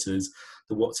asserters,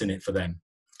 the what's in it for them.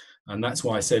 And that's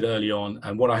why I said early on,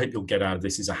 and what I hope you'll get out of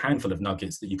this is a handful of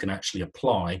nuggets that you can actually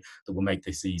apply that will make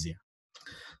this easier.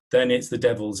 Then it's the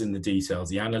devil's in the details.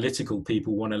 The analytical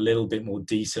people want a little bit more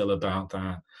detail about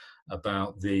that,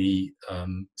 about the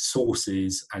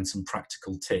sources and some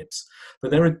practical tips.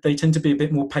 But they tend to be a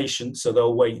bit more patient, so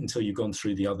they'll wait until you've gone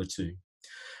through the other two.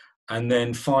 And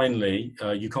then finally,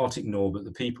 you can't ignore, but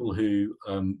the people who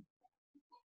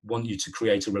want you to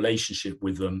create a relationship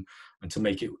with them and to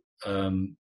make it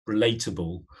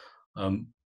relatable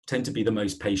tend to be the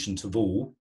most patient of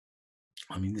all.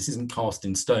 I mean, this isn't cast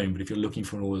in stone, but if you're looking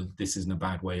for an order, this isn't a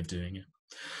bad way of doing it.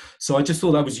 So I just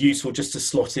thought that was useful just to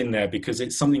slot in there, because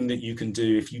it's something that you can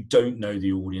do if you don't know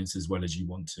the audience as well as you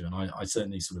want to. And I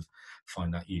certainly sort of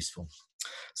find that useful.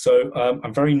 So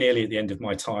I'm very nearly at the end of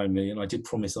my time, and I did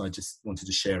promise I just wanted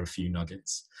to share a few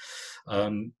nuggets.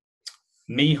 Mihai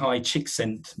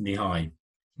Csikszentmihalyi.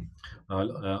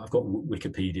 I've got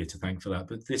Wikipedia to thank for that,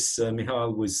 but this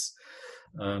Mihail was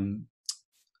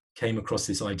came across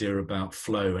this idea about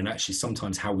flow, and actually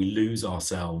sometimes how we lose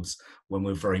ourselves when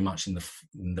we're very much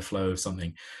in the flow of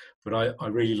something. But I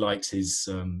really liked his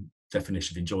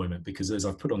definition of enjoyment, because as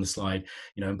I've put on the slide,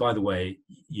 and by the way,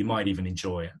 you might even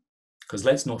enjoy it, because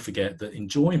let's not forget that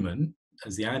enjoyment,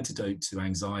 as the antidote to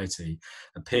anxiety,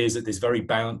 appears at this very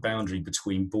boundary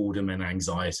between boredom and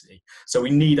anxiety. So we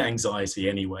need anxiety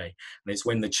anyway, and it's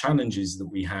when the challenges that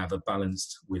we have are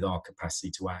balanced with our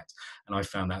capacity to act. And I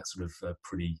found that sort of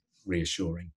pretty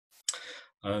reassuring.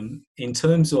 In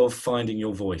terms of finding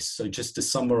your voice, so just to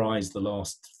summarize the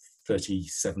last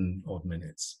 37 odd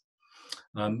minutes,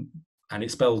 and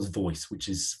it spells voice, which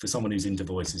is, for someone who's into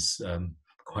voices,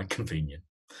 quite convenient.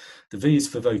 The V is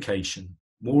for vocation.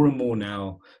 More and more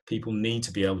now, people need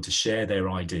to be able to share their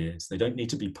ideas. They don't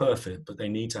need to be perfect, but they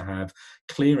need to have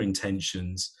clear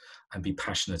intentions and be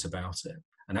passionate about it.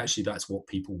 And actually, that's what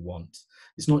people want.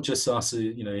 It's not just us,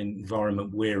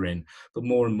 environment we're in, but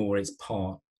more and more it's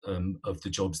part of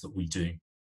the jobs that we do.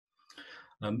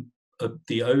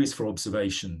 The O is for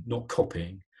observation, not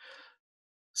copying.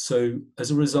 So as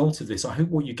a result of this, I hope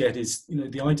what you get is,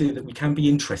 the idea that we can be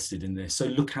interested in this. So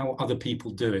look how other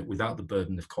people do it without the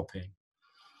burden of copying.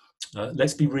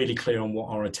 Let's be really clear on what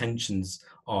our intentions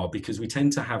are, because we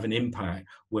tend to have an impact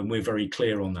when we're very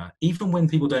clear on that, even when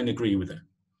people don't agree with it.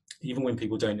 The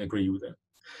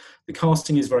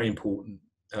casting is very important.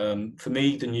 For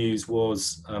me, the news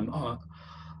was,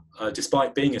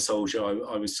 despite being a soldier,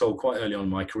 I was told quite early on in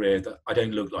my career that I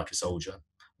don't look like a soldier.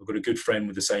 I've got a good friend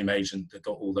with the same agent that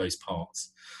got all those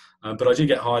parts. But I do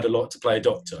get hired a lot to play a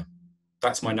doctor.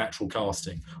 That's my natural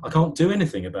casting. I can't do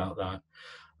anything about that.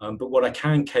 But what I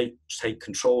can take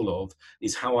control of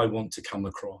is how I want to come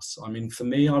across. I mean, for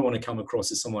me, I want to come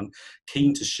across as someone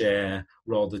keen to share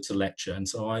rather to lecture. And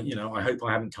so I hope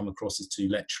I haven't come across as too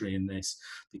lectury in this,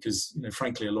 because,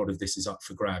 frankly, a lot of this is up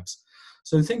for grabs.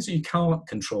 So the things that you can't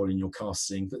control in your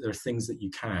casting, but there are things that you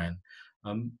can.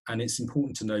 And it's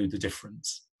important to know the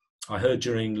difference. I heard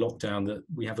during lockdown that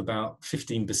we have about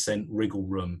 15% wriggle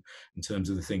room in terms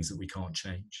of the things that we can't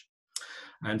change.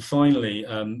 And finally,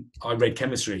 I read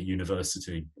chemistry at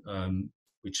university,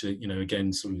 which,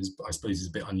 again, sort of is, I suppose, is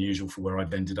a bit unusual for where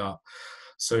I've ended up.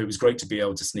 So it was great to be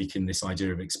able to sneak in this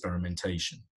idea of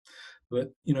experimentation.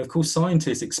 But, of course,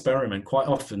 scientists experiment quite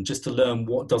often just to learn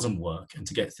what doesn't work and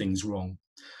to get things wrong.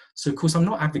 So, of course, I'm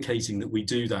not advocating that we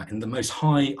do that in the most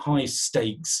high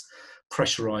stakes,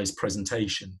 pressurized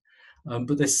presentation.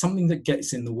 But there's something that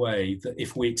gets in the way, that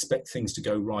if we expect things to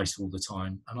go right all the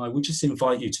time. And I would just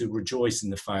invite you to rejoice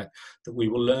in the fact that we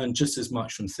will learn just as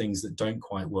much from things that don't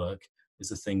quite work as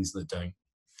the things that don't.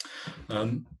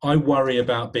 I worry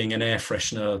about being an air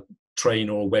freshener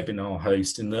trainer or webinar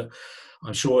host, in that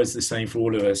I'm sure it's the same for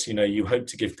all of us. You hope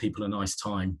to give people a nice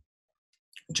time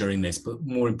during this, but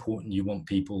more important, you want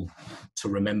people to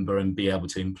remember and be able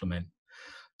to implement.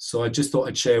 So I just thought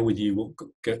I'd share with you what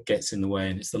gets in the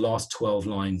way, and it's the last 12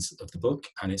 lines of the book,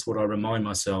 and it's what I remind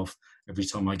myself every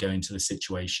time I go into a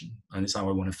situation, and it's how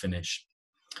I want to finish.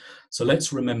 So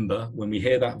let's remember, when we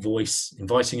hear that voice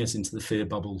inviting us into the fear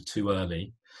bubble too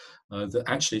early, that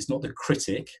actually it's not the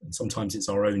critic, and sometimes it's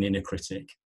our own inner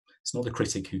critic. It's not the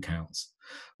critic who counts,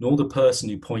 nor the person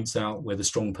who points out where the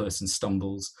strong person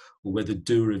stumbles or where the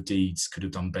doer of deeds could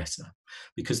have done better,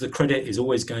 because the credit is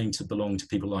always going to belong to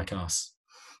people like us,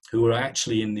 who are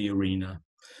actually in the arena,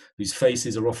 whose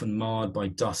faces are often marred by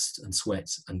dust and sweat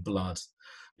and blood,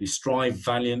 who strive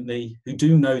valiantly, who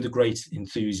do know the great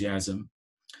enthusiasm,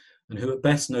 and who at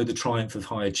best know the triumph of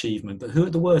high achievement, but who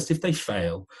at the worst, if they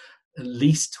fail, at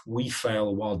least we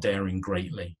fail while daring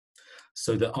greatly,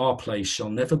 so that our place shall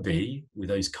never be with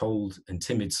those cold and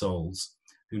timid souls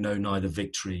who know neither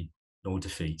victory nor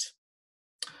defeat.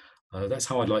 That's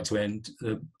how I'd like to end.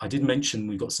 I did mention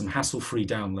we've got some hassle-free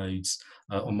downloads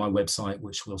on my website,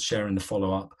 which we'll share in the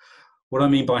follow-up. What I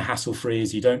mean by hassle-free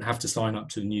is you don't have to sign up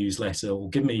to a newsletter or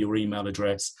give me your email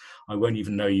address. I won't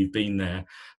even know you've been there,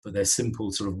 but they're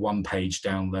simple sort of one-page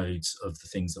downloads of the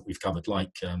things that we've covered,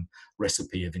 like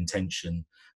recipe of intention,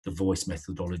 the voice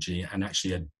methodology, and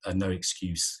actually a no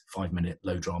excuse 5-minute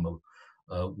low drama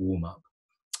warm-up.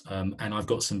 And I've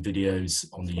got some videos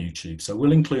on the YouTube. So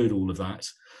we'll include all of that.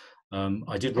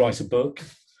 I did write a book.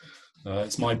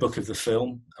 It's my book of the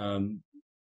film.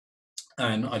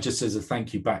 And I just, as a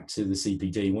thank you back to the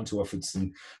CPD, want to offer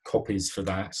some copies for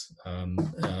that,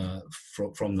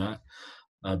 from that,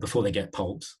 before they get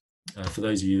pulped. For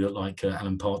those of you that like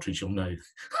Alan Partridge, you'll know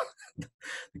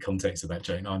the context of that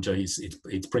joke. No, I'm joking.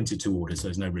 It's printed to order, so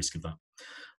there's no risk of that.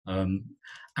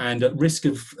 And at risk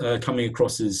of coming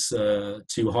across as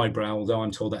too highbrow, although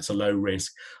I'm told that's a low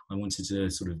risk, I wanted to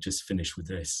sort of just finish with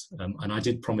this. And I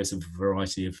did promise a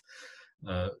variety of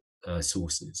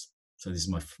sources. So this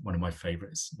is one of my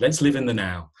favourites. Let's live in the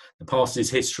now. The past is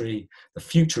history, the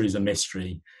future is a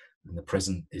mystery, and the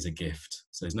present is a gift.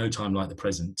 So there's no time like the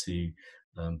present to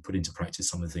put into practice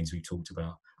some of the things we've talked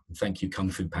about. And thank you,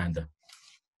 Kung Fu Panda.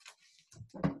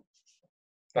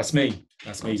 That's me,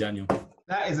 Daniel.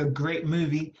 That is a great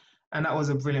movie, and that was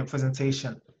a brilliant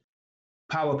presentation.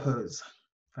 Power pose.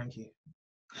 Thank you.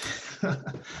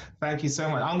 Thank you so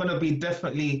much. I'm going to be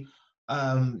definitely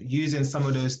using some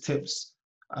of those tips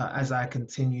as I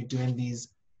continue doing these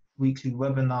weekly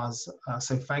webinars.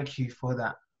 So thank you for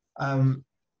that.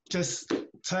 Just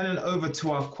turning over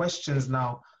to our questions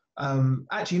now.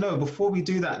 Actually, no, before we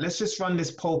do that, let's just run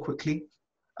this poll quickly.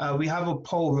 We have a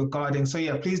poll regarding, so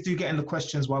yeah, please do get in the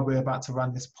questions while we're about to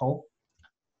run this poll.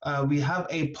 We have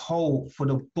a poll for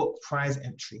the book prize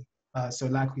entry. So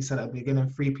like we said at the beginning,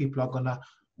 3 people are gonna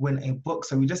win a book.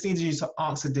 So we just need you to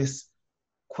answer this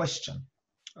question.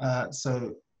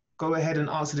 So go ahead and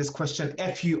answer this question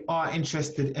if you are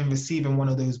interested in receiving one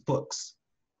of those books.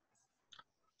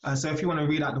 So if you want to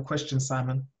read out the question,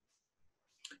 Simon.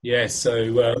 Yes,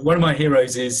 so one of my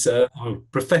heroes is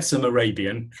Professor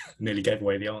Morabian. Nearly gave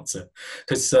away the answer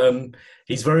because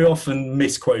he's very often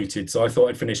misquoted. So I thought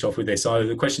I'd finish off with this. So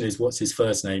the question is, what's his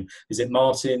first name? Is it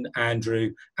Martin,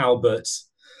 Andrew, Albert,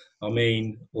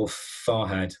 Amin, or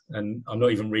Farhad? And I'm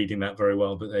not even reading that very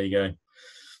well, but there you go.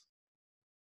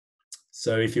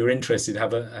 So if you're interested,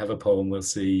 have a poll, and we'll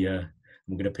see.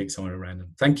 I'm going to pick someone at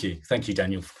random. Thank you,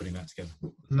 Daniel, for putting that together.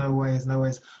 No worries, no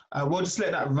worries. We'll just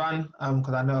let that run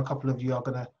because I know a couple of you are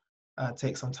going to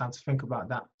take some time to think about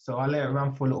that. So I'll let it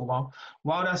run for a little while.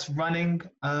 While that's running,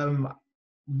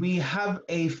 we have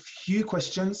a few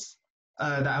questions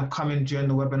that have come in during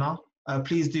the webinar.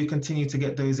 Please do continue to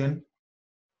get those in.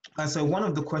 So one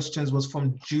of the questions was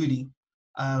from Judy,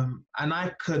 and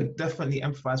I could definitely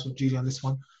empathize with Judy on this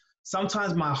one.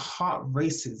 Sometimes my heart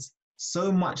races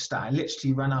so much that I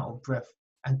literally run out of breath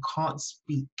and can't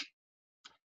speak.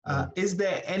 Is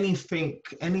there anything,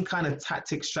 any kind of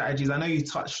tactic strategies? I know you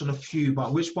touched on a few,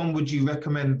 but which one would you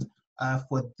recommend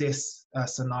for this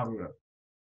scenario?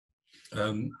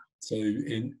 Daniel,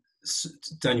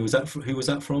 who was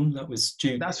that from? That was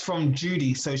Judy. That's from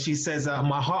Judy. So she says,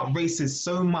 my heart races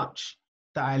so much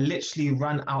that I literally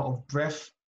run out of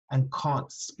breath and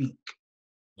can't speak.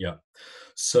 Yeah.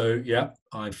 So yeah,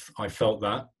 I felt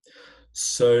that.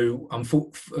 So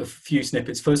a few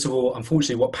snippets. First of all,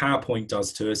 unfortunately, what PowerPoint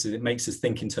does to us is it makes us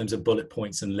think in terms of bullet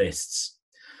points and lists.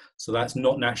 So that's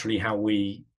not naturally how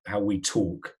we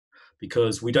talk,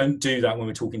 because we don't do that when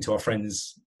we're talking to our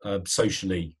friends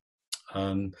socially,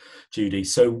 Judy.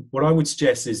 So what I would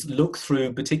suggest is look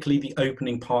through particularly the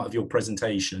opening part of your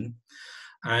presentation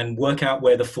and work out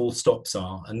where the full stops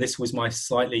are. And this was my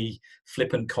slightly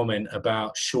flippant comment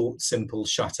about short, simple,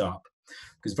 shut up.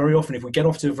 Because very often if we get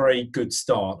off to a very good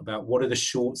start about what are the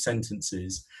short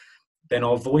sentences, then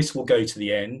our voice will go to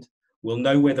the end, we'll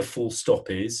know where the full stop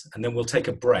is, and then we'll take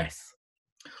a breath.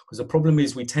 Because the problem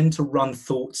is we tend to run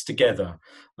thoughts together.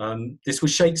 This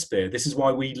was Shakespeare. This is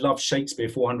why we love Shakespeare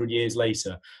 400 years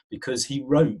later, because he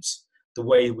wrote the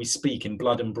way we speak in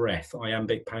blood and breath,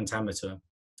 iambic pentameter.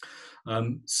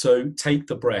 So take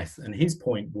the breath. And his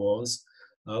point was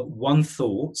one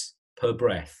thought per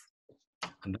breath.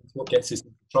 And that's what gets us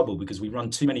into trouble, because we run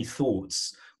too many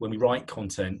thoughts when we write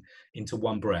content into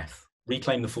one breath.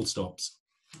 Reclaim the full stops.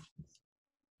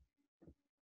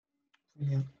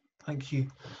 Yeah, thank you.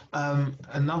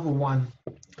 Another one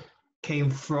came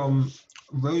from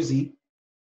Rosie,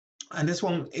 and this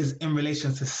one is in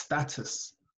relation to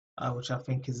status, which I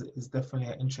think is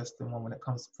definitely an interesting one when it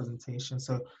comes to presentation.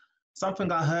 So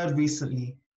something I heard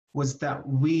recently was that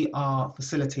we are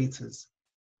facilitators.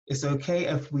 It's okay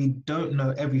if we don't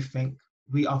know everything.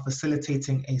 We are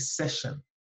facilitating a session.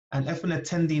 And if an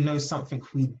attendee knows something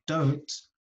we don't,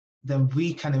 then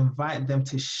we can invite them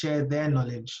to share their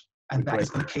knowledge. And that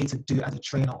is okay to do as a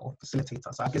trainer or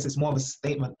facilitator. So I guess it's more of a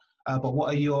statement, but what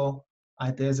are your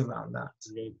ideas around that?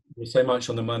 You're so much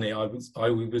on the money. I was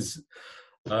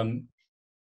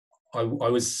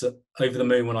over the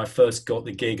moon when I first got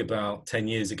the gig about 10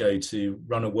 years ago to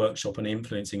run a workshop on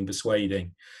influencing and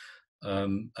persuading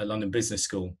at London Business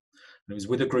School. it was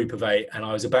with a group of 8, and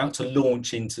I was about to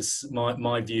launch into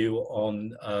my view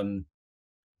on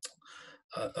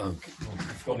I've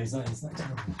forgotten his name. Is that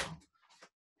terrible?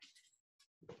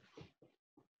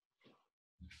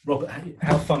 Robert,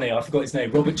 how funny, I forgot his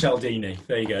name, Robert Cialdini.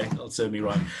 There you go, that'll serve me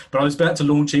right. But I was about to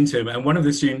launch into him, and one of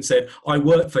the students said, I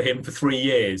worked for him for 3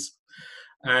 years.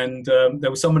 And there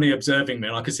was somebody observing me,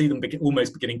 and I could see them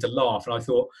almost beginning to laugh. And I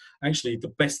thought, actually, the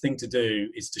best thing to do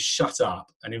is to shut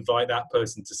up and invite that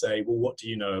person to say, well, what do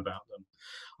you know about them?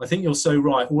 I think you're so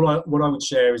right. What I would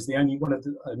share is the only one of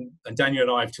the, and Daniel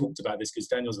and I have talked about this because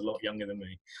Daniel's a lot younger than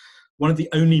me. One of the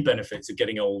only benefits of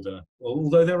getting older, well,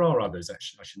 although there are others,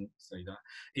 actually, I shouldn't say that,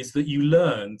 is that you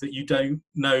learn that you don't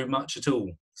know much at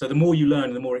all. So the more you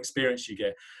learn, the more experience you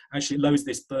get. Actually, it lowers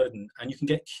this burden, and you can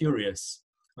get curious.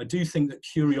 I do think that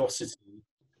curiosity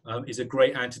is a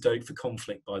great antidote for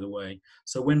conflict, by the way.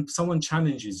 So when someone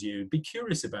challenges you, be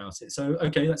curious about it. So,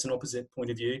 okay, that's an opposite point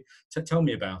of view. Tell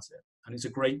me about it. And it's a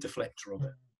great deflector of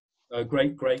it. A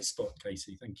great spot,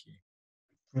 Casey. Thank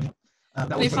you.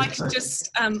 If I could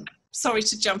just, sorry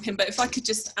to jump in, but if I could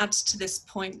just add to this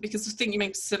point, because I think you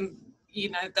make some,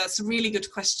 that's a really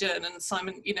good question. And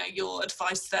Simon, your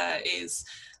advice there is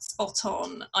spot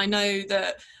on. I know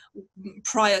that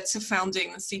prior to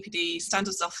founding the CPD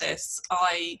Standards Office,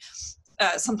 I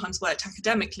sometimes worked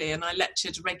academically, and I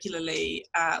lectured regularly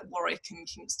at Warwick and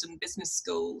Kingston business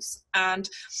schools. And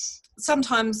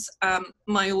sometimes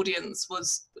my audience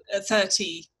was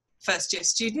 30 first-year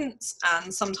students,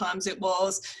 and sometimes it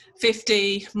was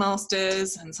 50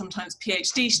 masters and sometimes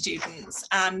PhD students.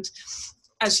 And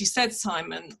as you said,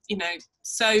 Simon,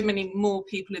 so many more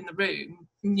people in the room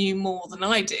knew more than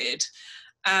I did.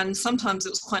 And sometimes it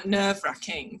was quite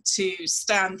nerve-wracking to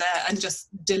stand there and just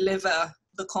deliver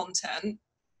the content,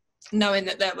 knowing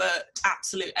that there were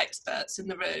absolute experts in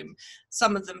the room,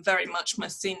 some of them very much my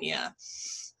senior.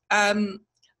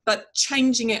 But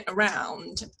changing it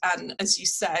around, and as you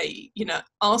say,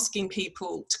 asking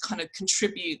people to kind of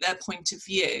contribute their point of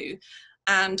view,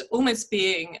 and almost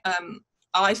being,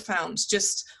 I found,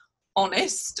 just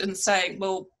honest and saying,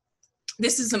 well,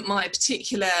 this isn't my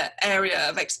particular area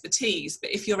of expertise,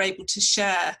 but if you're able to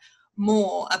share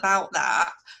more about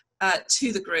that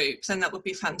to the group, then that would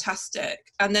be fantastic.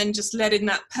 And then just letting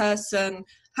that person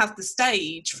have the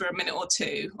stage for a minute or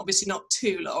two, obviously not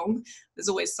too long. There's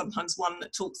always sometimes one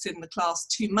that talks in the class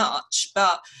too much,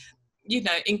 but,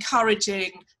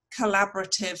 encouraging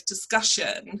collaborative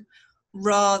discussion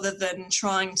rather than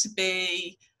trying to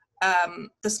be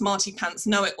the smarty pants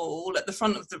know-it-all at the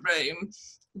front of the room,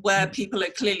 where people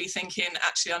are clearly thinking,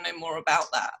 actually, I know more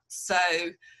about that. So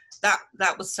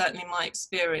that was certainly my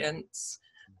experience.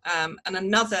 And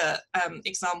another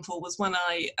example was when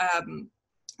I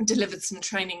delivered some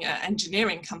training at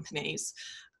engineering companies,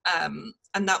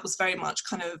 and that was very much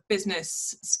kind of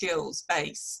business skills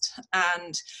based.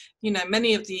 And,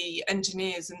 many of the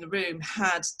engineers in the room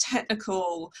had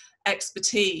technical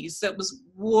expertise that was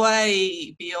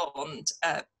way beyond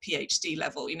PhD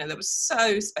level. They were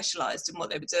so specialized in what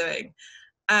they were doing.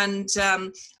 And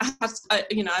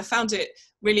I found it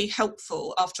really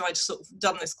helpful after I'd sort of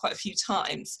done this quite a few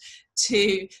times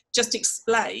to just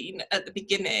explain at the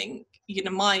beginning,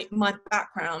 my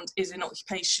background is in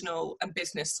occupational and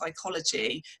business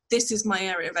psychology. This is my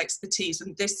area of expertise,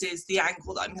 and this is the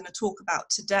angle that I'm going to talk about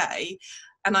today.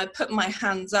 And I put my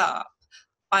hands up.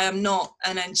 I am not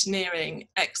an engineering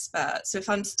expert. So if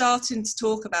I'm starting to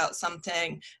talk about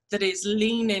something that is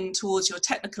leaning towards your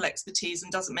technical expertise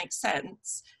and doesn't make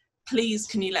sense, please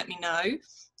can you let me know?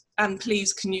 And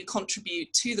please can you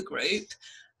contribute to the group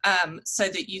so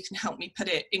that you can help me put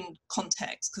it in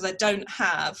context? Because I don't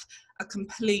have a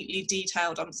completely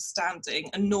detailed understanding,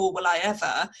 and nor will I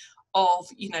ever, of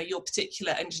your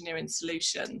particular engineering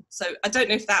solution. So I don't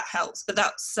know if that helps, but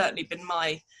that's certainly been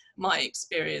my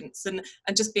experience, and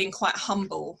just being quite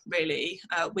humble really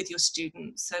with your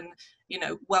students, and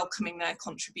welcoming their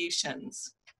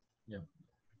contributions. Yeah,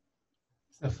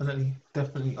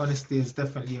 definitely honesty is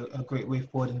definitely a great way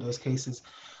forward in those cases.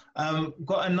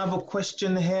 Got another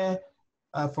question here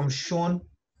from Sean.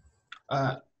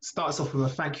 Starts off with a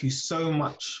thank you so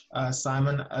much,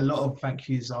 Simon. A lot of thank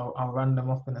yous. I'll run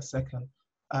them off in a second.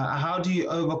 How do you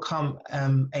overcome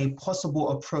a possible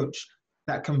approach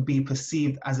that can be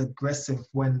perceived as aggressive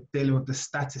when dealing with the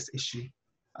status issue?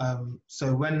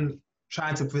 So when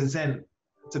trying to present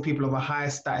to people of a higher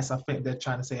status, I think they're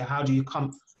trying to say, how do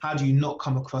you not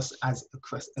come across as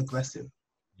aggressive?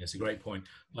 Yes, a great point.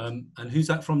 And who's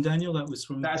that from, Daniel? That's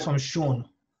from Sean.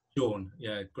 Sean,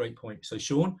 yeah, great point. So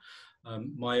Sean,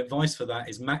 my advice for that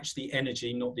is match the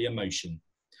energy, not the emotion.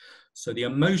 So the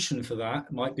emotion for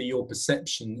that might be your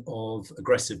perception of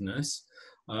aggressiveness,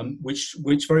 which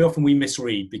very often we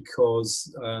misread,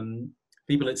 because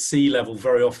people at sea level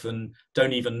very often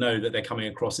don't even know that they're coming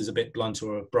across as a bit blunt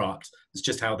or abrupt. It's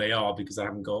just how they are, because they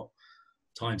haven't got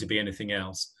time to be anything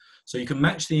else. So you can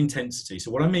match the intensity.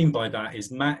 So what I mean by that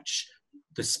is match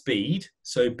the speed.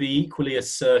 So be equally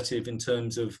assertive in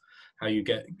terms of how you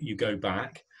go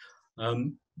back,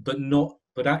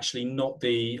 but actually not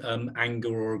the anger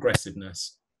or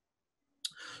aggressiveness.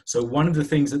 So one of the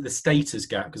things that the status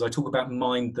gap, because I talk about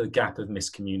mind the gap of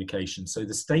miscommunication. So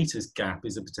the status gap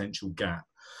is a potential gap.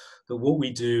 But what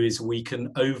we do is we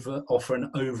can offer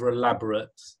an over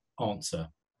elaborate answer.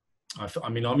 I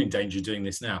mean, I'm in danger of doing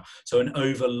this now. So an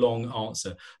over long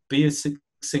answer. Be as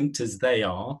succinct as they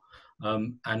are,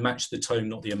 and match the tone,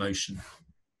 not the emotion.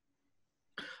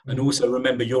 And also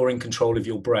remember, you're in control of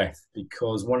your breath,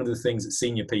 because one of the things that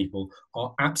senior people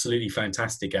are absolutely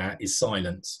fantastic at is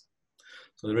silence.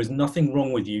 So there is nothing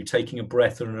wrong with you taking a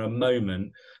breath or a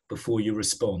moment before you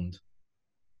respond.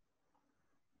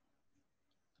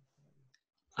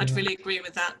 I'd really agree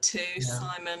with that too,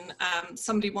 Simon.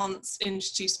 Somebody once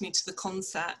introduced me to the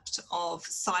concept of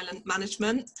silent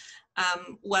management,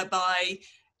 whereby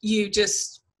you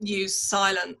just use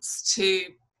silence to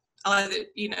either,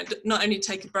 not only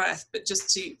take a breath, but just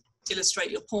to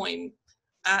illustrate your point.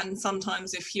 And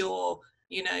sometimes if you're,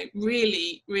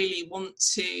 really, really want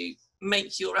to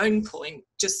make your own point,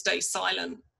 just stay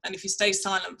silent. And if you stay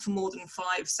silent for more than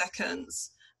 5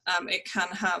 seconds, it can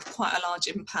have quite a large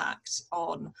impact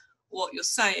on what you're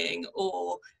saying,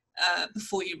 or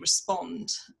before you respond.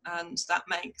 And that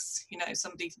makes,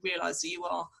 somebody realise that you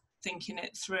are thinking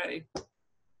it through.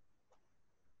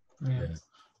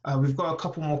 We've got a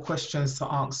couple more questions to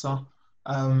answer.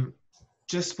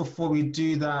 Just before we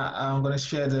do that, I'm going to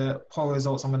share the poll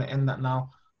results. I'm going to end that now.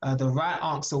 The right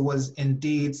answer was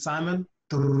indeed Simon.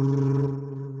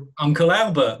 Uncle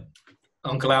Albert.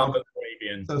 Uncle Albert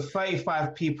Arabian. So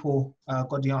 35 people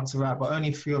got the answer right, but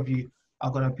only 3 of you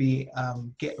are going to be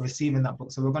receiving that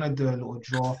book. So we're going to do a little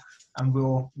draw, and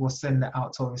we'll send it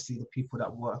out to obviously the people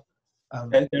that were.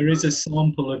 There is a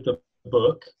sample of the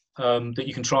book that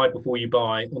you can try before you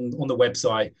buy on the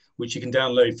website, which you can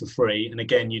download for free. And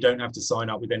again, you don't have to sign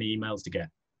up with any emails to get.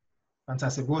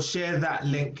 Fantastic. We'll share that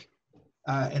link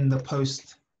in the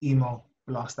post email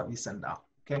blast that we send out.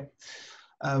 Okay.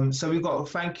 So we got a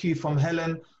thank you from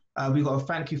Helen. We got a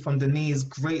thank you from Denise.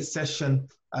 Great session.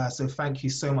 So thank you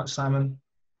so much, Simon.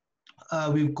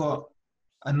 We've got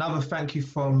another thank you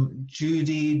from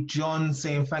Judy. John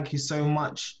saying thank you so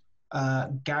much.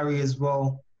 Gary as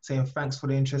well, saying thanks for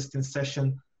the interesting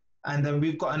session. And then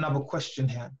we've got another question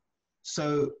here.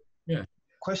 So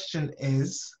question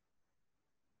is,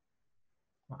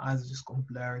 my eyes have just gone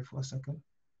blurry for a second.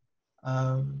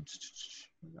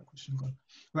 Where's that question gone?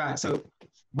 Right, so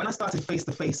when I started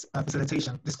face-to-face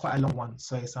facilitation, this is quite a long one,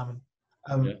 sorry Simon.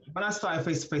 When I started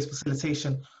face-to-face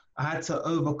facilitation, I had to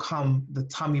overcome the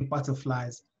tummy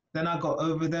butterflies. Then I got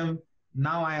over them.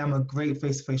 Now I am a great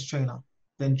face-to-face trainer.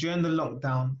 Then during the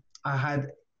lockdown, I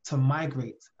had to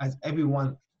migrate, as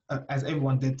everyone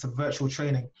did, to virtual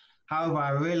training. However,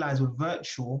 I realized with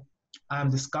virtual, I am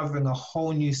discovering a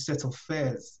whole new set of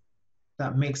fears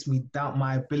that makes me doubt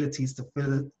my abilities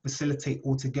to facilitate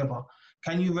altogether.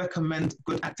 Can you recommend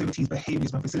good activities,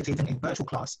 behaviors when facilitating a virtual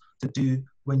class to do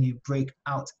when you break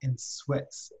out in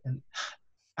sweats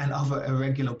and other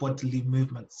irregular bodily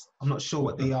movements? I'm not sure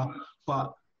what they are,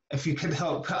 but if you could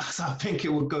help us, I think it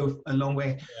would go a long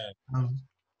way.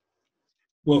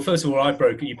 Well, first of all, I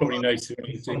broke it. You probably noticed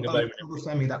in the moment.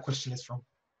 Femi, that question is from.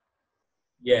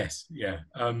 Yes,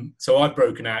 so I've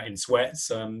broken out in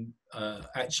sweats.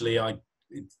 Actually,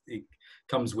 it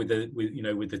comes with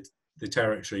the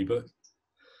territory. But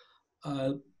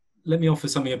let me offer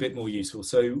something a bit more useful.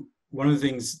 So one of the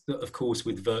things that, of course,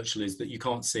 with virtual is that you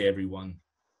can't see everyone.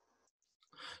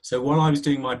 So while I was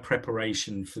doing my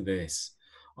preparation for this,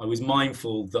 I was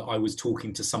mindful that I was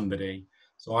talking to somebody.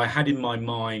 So I had in my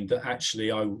mind that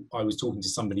actually I was talking to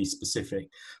somebody specific,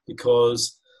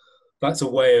 because that's a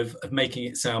way of making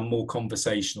it sound more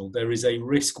conversational. There is a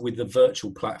risk with the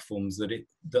virtual platforms that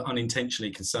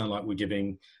unintentionally can sound like we're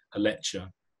giving a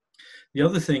lecture. The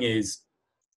other thing is,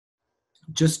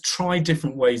 just try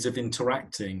different ways of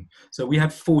interacting. So we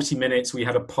had 40 minutes, we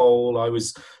had a poll, I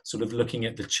was sort of looking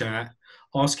at the chat,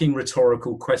 asking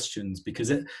rhetorical questions, because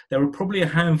there are probably a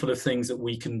handful of things that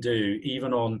we can do,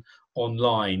 even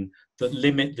online, that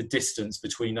limit the distance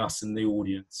between us and the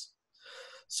audience.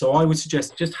 So I would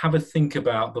suggest just have a think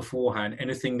about beforehand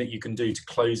anything that you can do to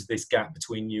close this gap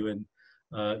between you and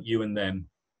them.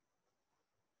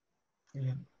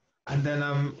 Yeah. And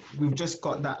then we've just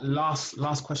got that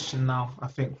last question now, I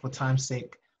think, for time's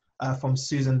sake, from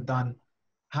Susan Dunn.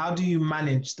 How do you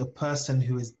manage the person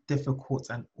who is difficult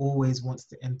and always wants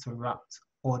to interrupt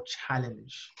or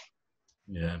challenge?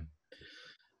 Yeah.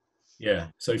 Yeah.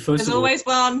 So first there's of all, always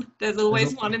one. There's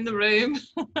always one in the room.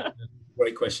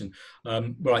 Great question.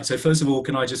 Right. So first of all,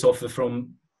 can I just offer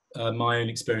from my own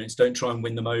experience, don't try and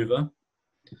win them over.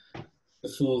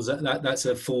 That's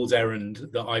a fool's errand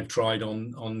that I've tried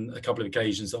on a couple of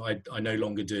occasions that I no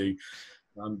longer do,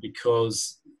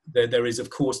 because there is, of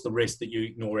course, the risk that you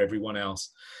ignore everyone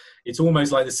else. It's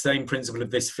almost like the same principle of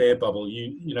this fear bubble.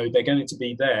 You know, they're going to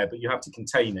be there, but you have to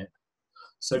contain it.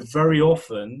 So very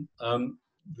often,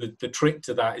 the trick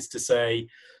to that is to say,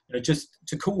 you know, just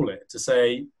to call it, to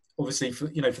say, obviously, for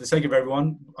the sake of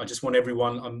everyone, I just want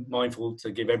everyone, I'm mindful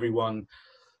to give everyone,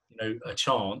 a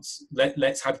chance.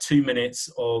 Let's have 2 minutes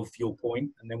of your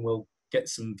point, and then we'll get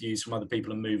some views from other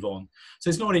people and move on. So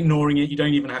it's not ignoring it. You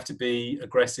don't even have to be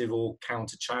aggressive or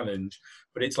counter challenge,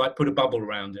 but it's like put a bubble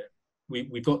around it.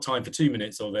 We've got time for 2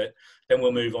 minutes of it, then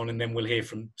we'll move on, and then we'll hear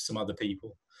from some other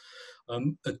people.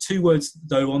 2 words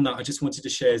though on that I just wanted to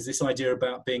share is this idea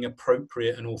about being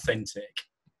appropriate and authentic,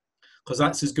 because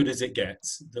that's as good as it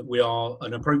gets, that we are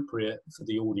an appropriate for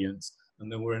the audience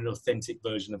and then we're an authentic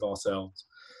version of ourselves.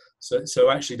 So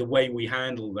actually the way we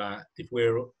handle that, if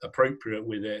we're appropriate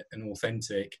with it and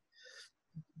authentic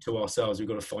to ourselves, we've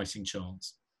got a fighting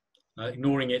chance.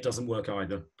 Ignoring it doesn't work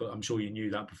either, but I'm sure you knew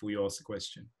that before you asked the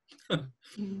question.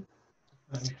 Can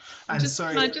I just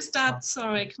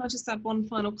add one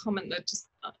final comment that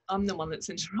I'm the one that's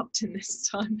interrupting this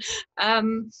time,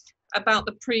 about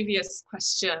the previous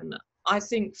question. I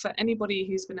think for anybody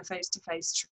who's been a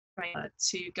face-to-face trainer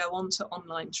to go on to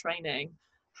online training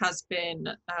has been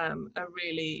a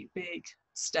really big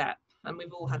step, and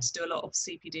we've all had to do a lot of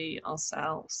CPD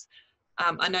ourselves.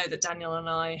 I know that Daniel and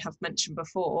I have mentioned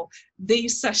before,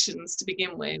 these sessions to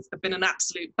begin with have been an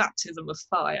absolute baptism of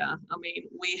fire. I mean,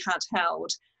 we had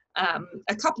held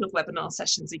a couple of webinar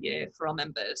sessions a year for our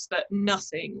members, but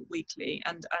nothing weekly,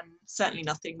 and certainly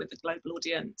nothing with the global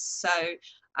audience. So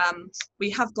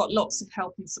we have got lots of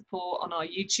help and support on our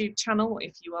YouTube channel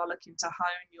if you are looking to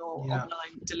hone your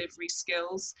online delivery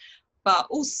skills. But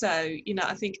also,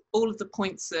 I think all of the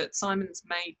points that Simon's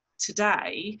made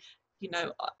today,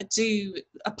 do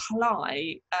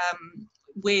apply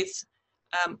with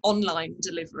online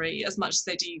delivery as much as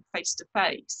they do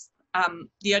face-to-face.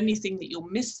 The only thing that you're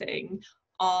missing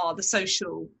are the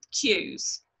social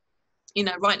cues.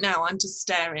 Right now I'm just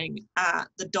staring at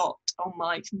the dot on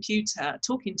my computer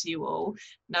talking to you all,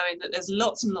 knowing that there's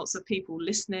lots and lots of people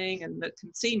listening and that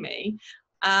can see me,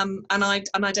 and I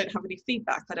don't have any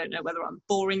feedback. I don't know whether I'm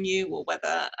boring you or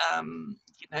whether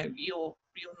you're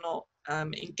not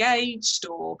engaged,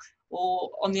 or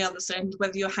on the other end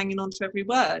whether you're hanging on to every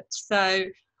word. So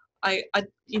I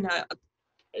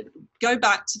go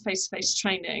back to face-to-face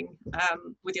training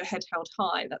with your head held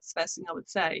high. That's the first thing I would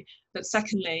say. But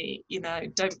secondly,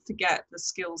 don't forget the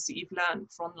skills that you've learned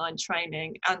for online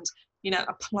training, and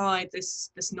apply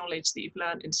this knowledge that you've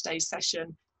learned in today's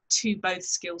session to both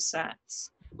skill sets.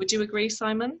 Would you agree,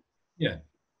 Simon? Yeah.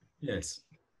 Yes.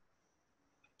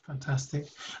 Fantastic.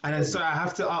 And then, so I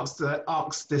have to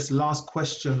ask this last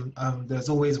question. There's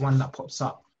always one that pops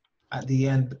up at the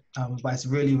end, but it's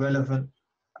really relevant.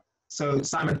 So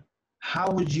Simon, how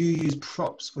would you use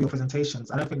props for your presentations?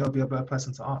 I don't think there'll be a better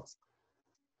person to ask.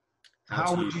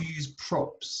 How would you use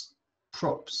props,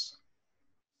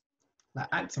 like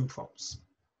acting props,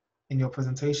 in your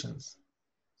presentations?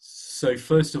 So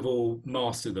first of all,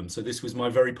 master them. So this was my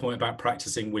very point about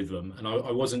practicing with them. And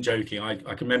I wasn't joking. I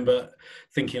can remember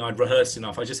thinking I'd rehearsed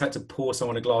enough. I just had to pour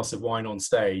someone a glass of wine on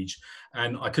stage,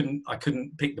 and I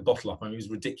couldn't pick the bottle up. I mean, it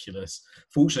was ridiculous.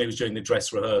 Fortunately, it was during the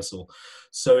dress rehearsal.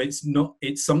 So it's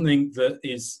something that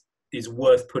is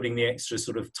worth putting the extra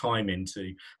sort of time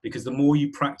into, because the more you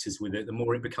practice with it, the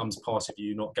more it becomes part of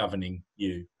you, not governing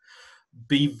you.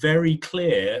 Be very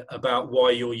clear about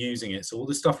why you're using it. So all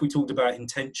the stuff we talked about,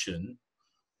 intention,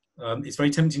 it's very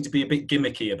tempting to be a bit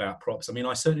gimmicky about props. I mean,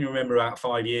 I certainly remember about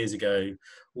 5 years ago,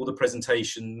 all the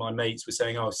presentation, my mates were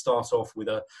saying, oh, start off with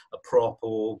a prop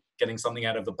or getting something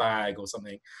out of a bag or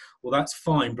something. Well, that's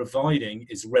fine, providing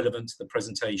it's relevant to the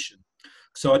presentation.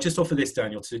 So I just offer this,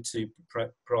 Daniel, to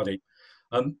Pradeep.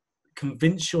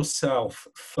 Convince yourself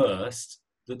first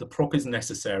that the prop is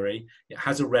necessary, it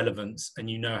has a relevance, and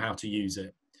you know how to use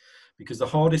it. Because the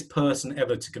hardest person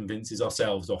ever to convince is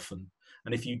ourselves often.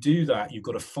 And if you do that, you've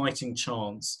got a fighting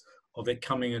chance of it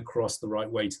coming across the right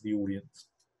way to the audience.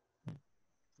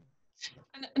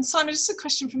 And Simon, just a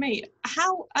question for me.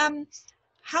 How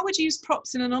How would you use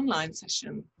props in an online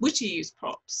session? Would you use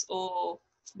props, or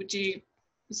would you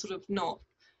sort of not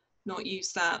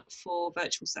use that for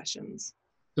virtual sessions?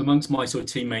 Amongst my sort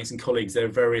of teammates and colleagues, there are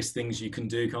various things you can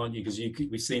do, can't you? Because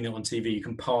we've seen it on TV. You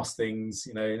can pass things,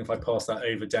 you know, and if I pass that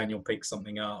over, Daniel picks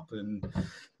something up, and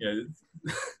you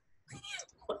know,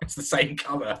 it's the same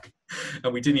colour,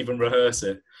 and we didn't even rehearse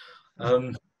it.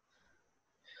 One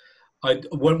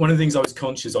of the things I was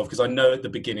conscious of, because I know at the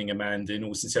beginning, Amanda, in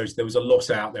all sincerity, there was a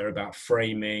lot out there about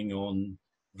framing on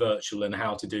virtual and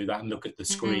how to do that and look at the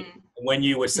screen. And when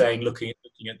you were saying looking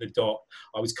at the dot,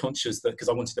 I was conscious that, because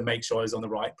I wanted to make sure I was on the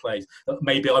right place, that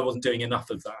maybe I wasn't doing enough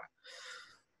of that.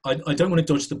 I don't want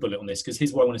to dodge the bullet on this, because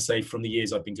here's what I want to say from the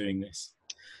years I've been doing this.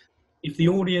 If the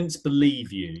audience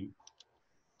believe you,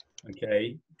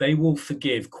 okay, they will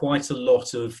forgive quite a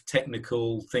lot of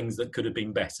technical things that could have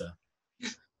been better.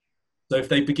 So if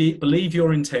they believe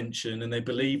your intention, and they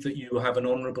believe that you have an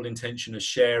honourable intention of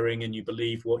sharing, and you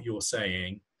believe what you're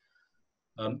saying,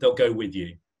 they'll go with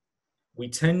you. We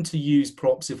tend to use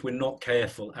props, if we're not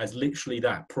careful, as literally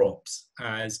that, props,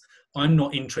 as I'm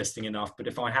not interesting enough, but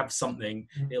if I have something,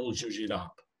 it'll zhuzh it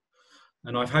up.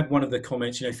 And I've had one of the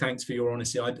comments, you know, thanks for your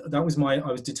honesty. I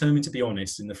was determined to be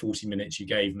honest in the 40 minutes you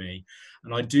gave me.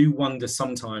 And I do wonder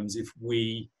sometimes if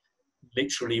we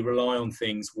literally rely on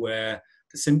things where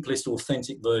the simplest,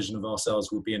 authentic version of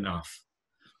ourselves would be enough.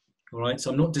 All right.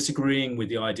 So I'm not disagreeing with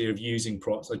the idea of using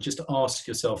props. I just ask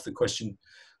yourself the question: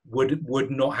 would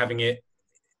not having it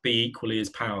be equally as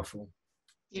powerful?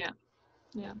 Yeah.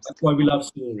 Yeah. That's why we love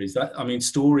stories.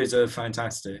 Stories are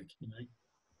fantastic. You know.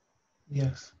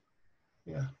 Yes.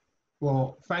 Yeah.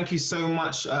 Well, thank you so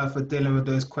much for dealing with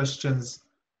those questions,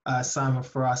 Simon,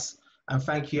 for us, and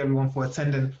thank you everyone for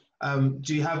attending.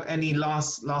 Do you have any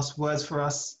last words for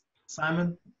us,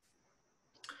 Simon?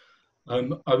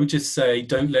 I would just say,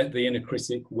 don't let the inner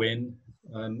critic win.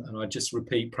 And I just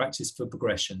repeat, practice for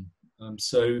progression.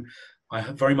 So I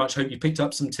very much hope you picked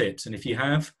up some tips. And if you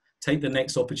have, take the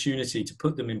next opportunity to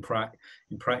put them in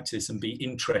practice and be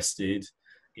interested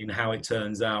in how it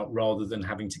turns out, rather than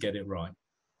having to get it right.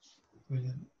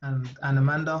 Brilliant. And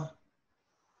Amanda?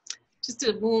 Just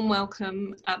a warm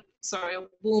welcome, a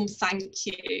warm thank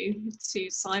you to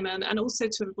Simon, and also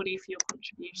to everybody for your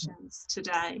contributions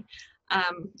today.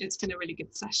 It's been a really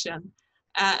good session.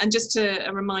 And just a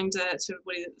reminder to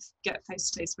everybody that Get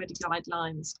Face-to-Face Ready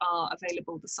guidelines are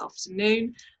available this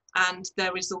afternoon. And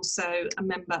there is also a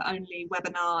member-only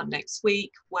webinar next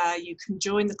week where you can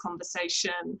join the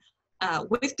conversation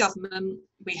with government.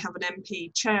 We have an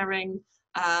MP chairing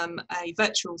a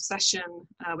virtual session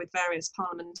with various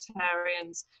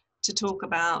parliamentarians to talk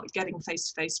about getting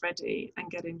face-to-face ready and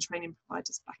getting training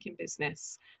providers back in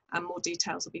business. And more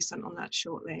details will be sent on that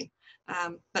shortly.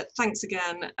 But thanks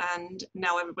again, and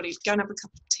now everybody go and have a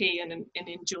cup of tea and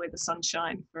enjoy the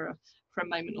sunshine for a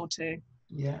moment or two.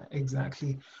 Yeah,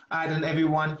 exactly. And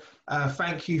everyone,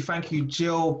 thank you,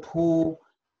 Jill, Paul,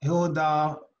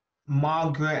 Hilda,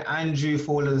 Margaret, Andrew,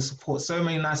 for all of the support. So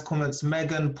many nice comments.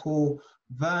 Megan, Paul,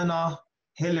 Verna,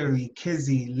 Hillary,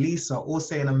 Kizzy, Lisa, all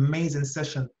say an amazing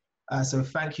session. So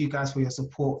thank you guys for your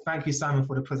support. Thank you, Simon,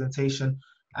 for the presentation.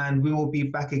 And we will be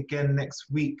back again next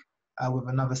week with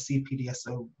another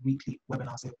CPDSO weekly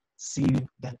webinar. So see you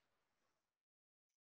then.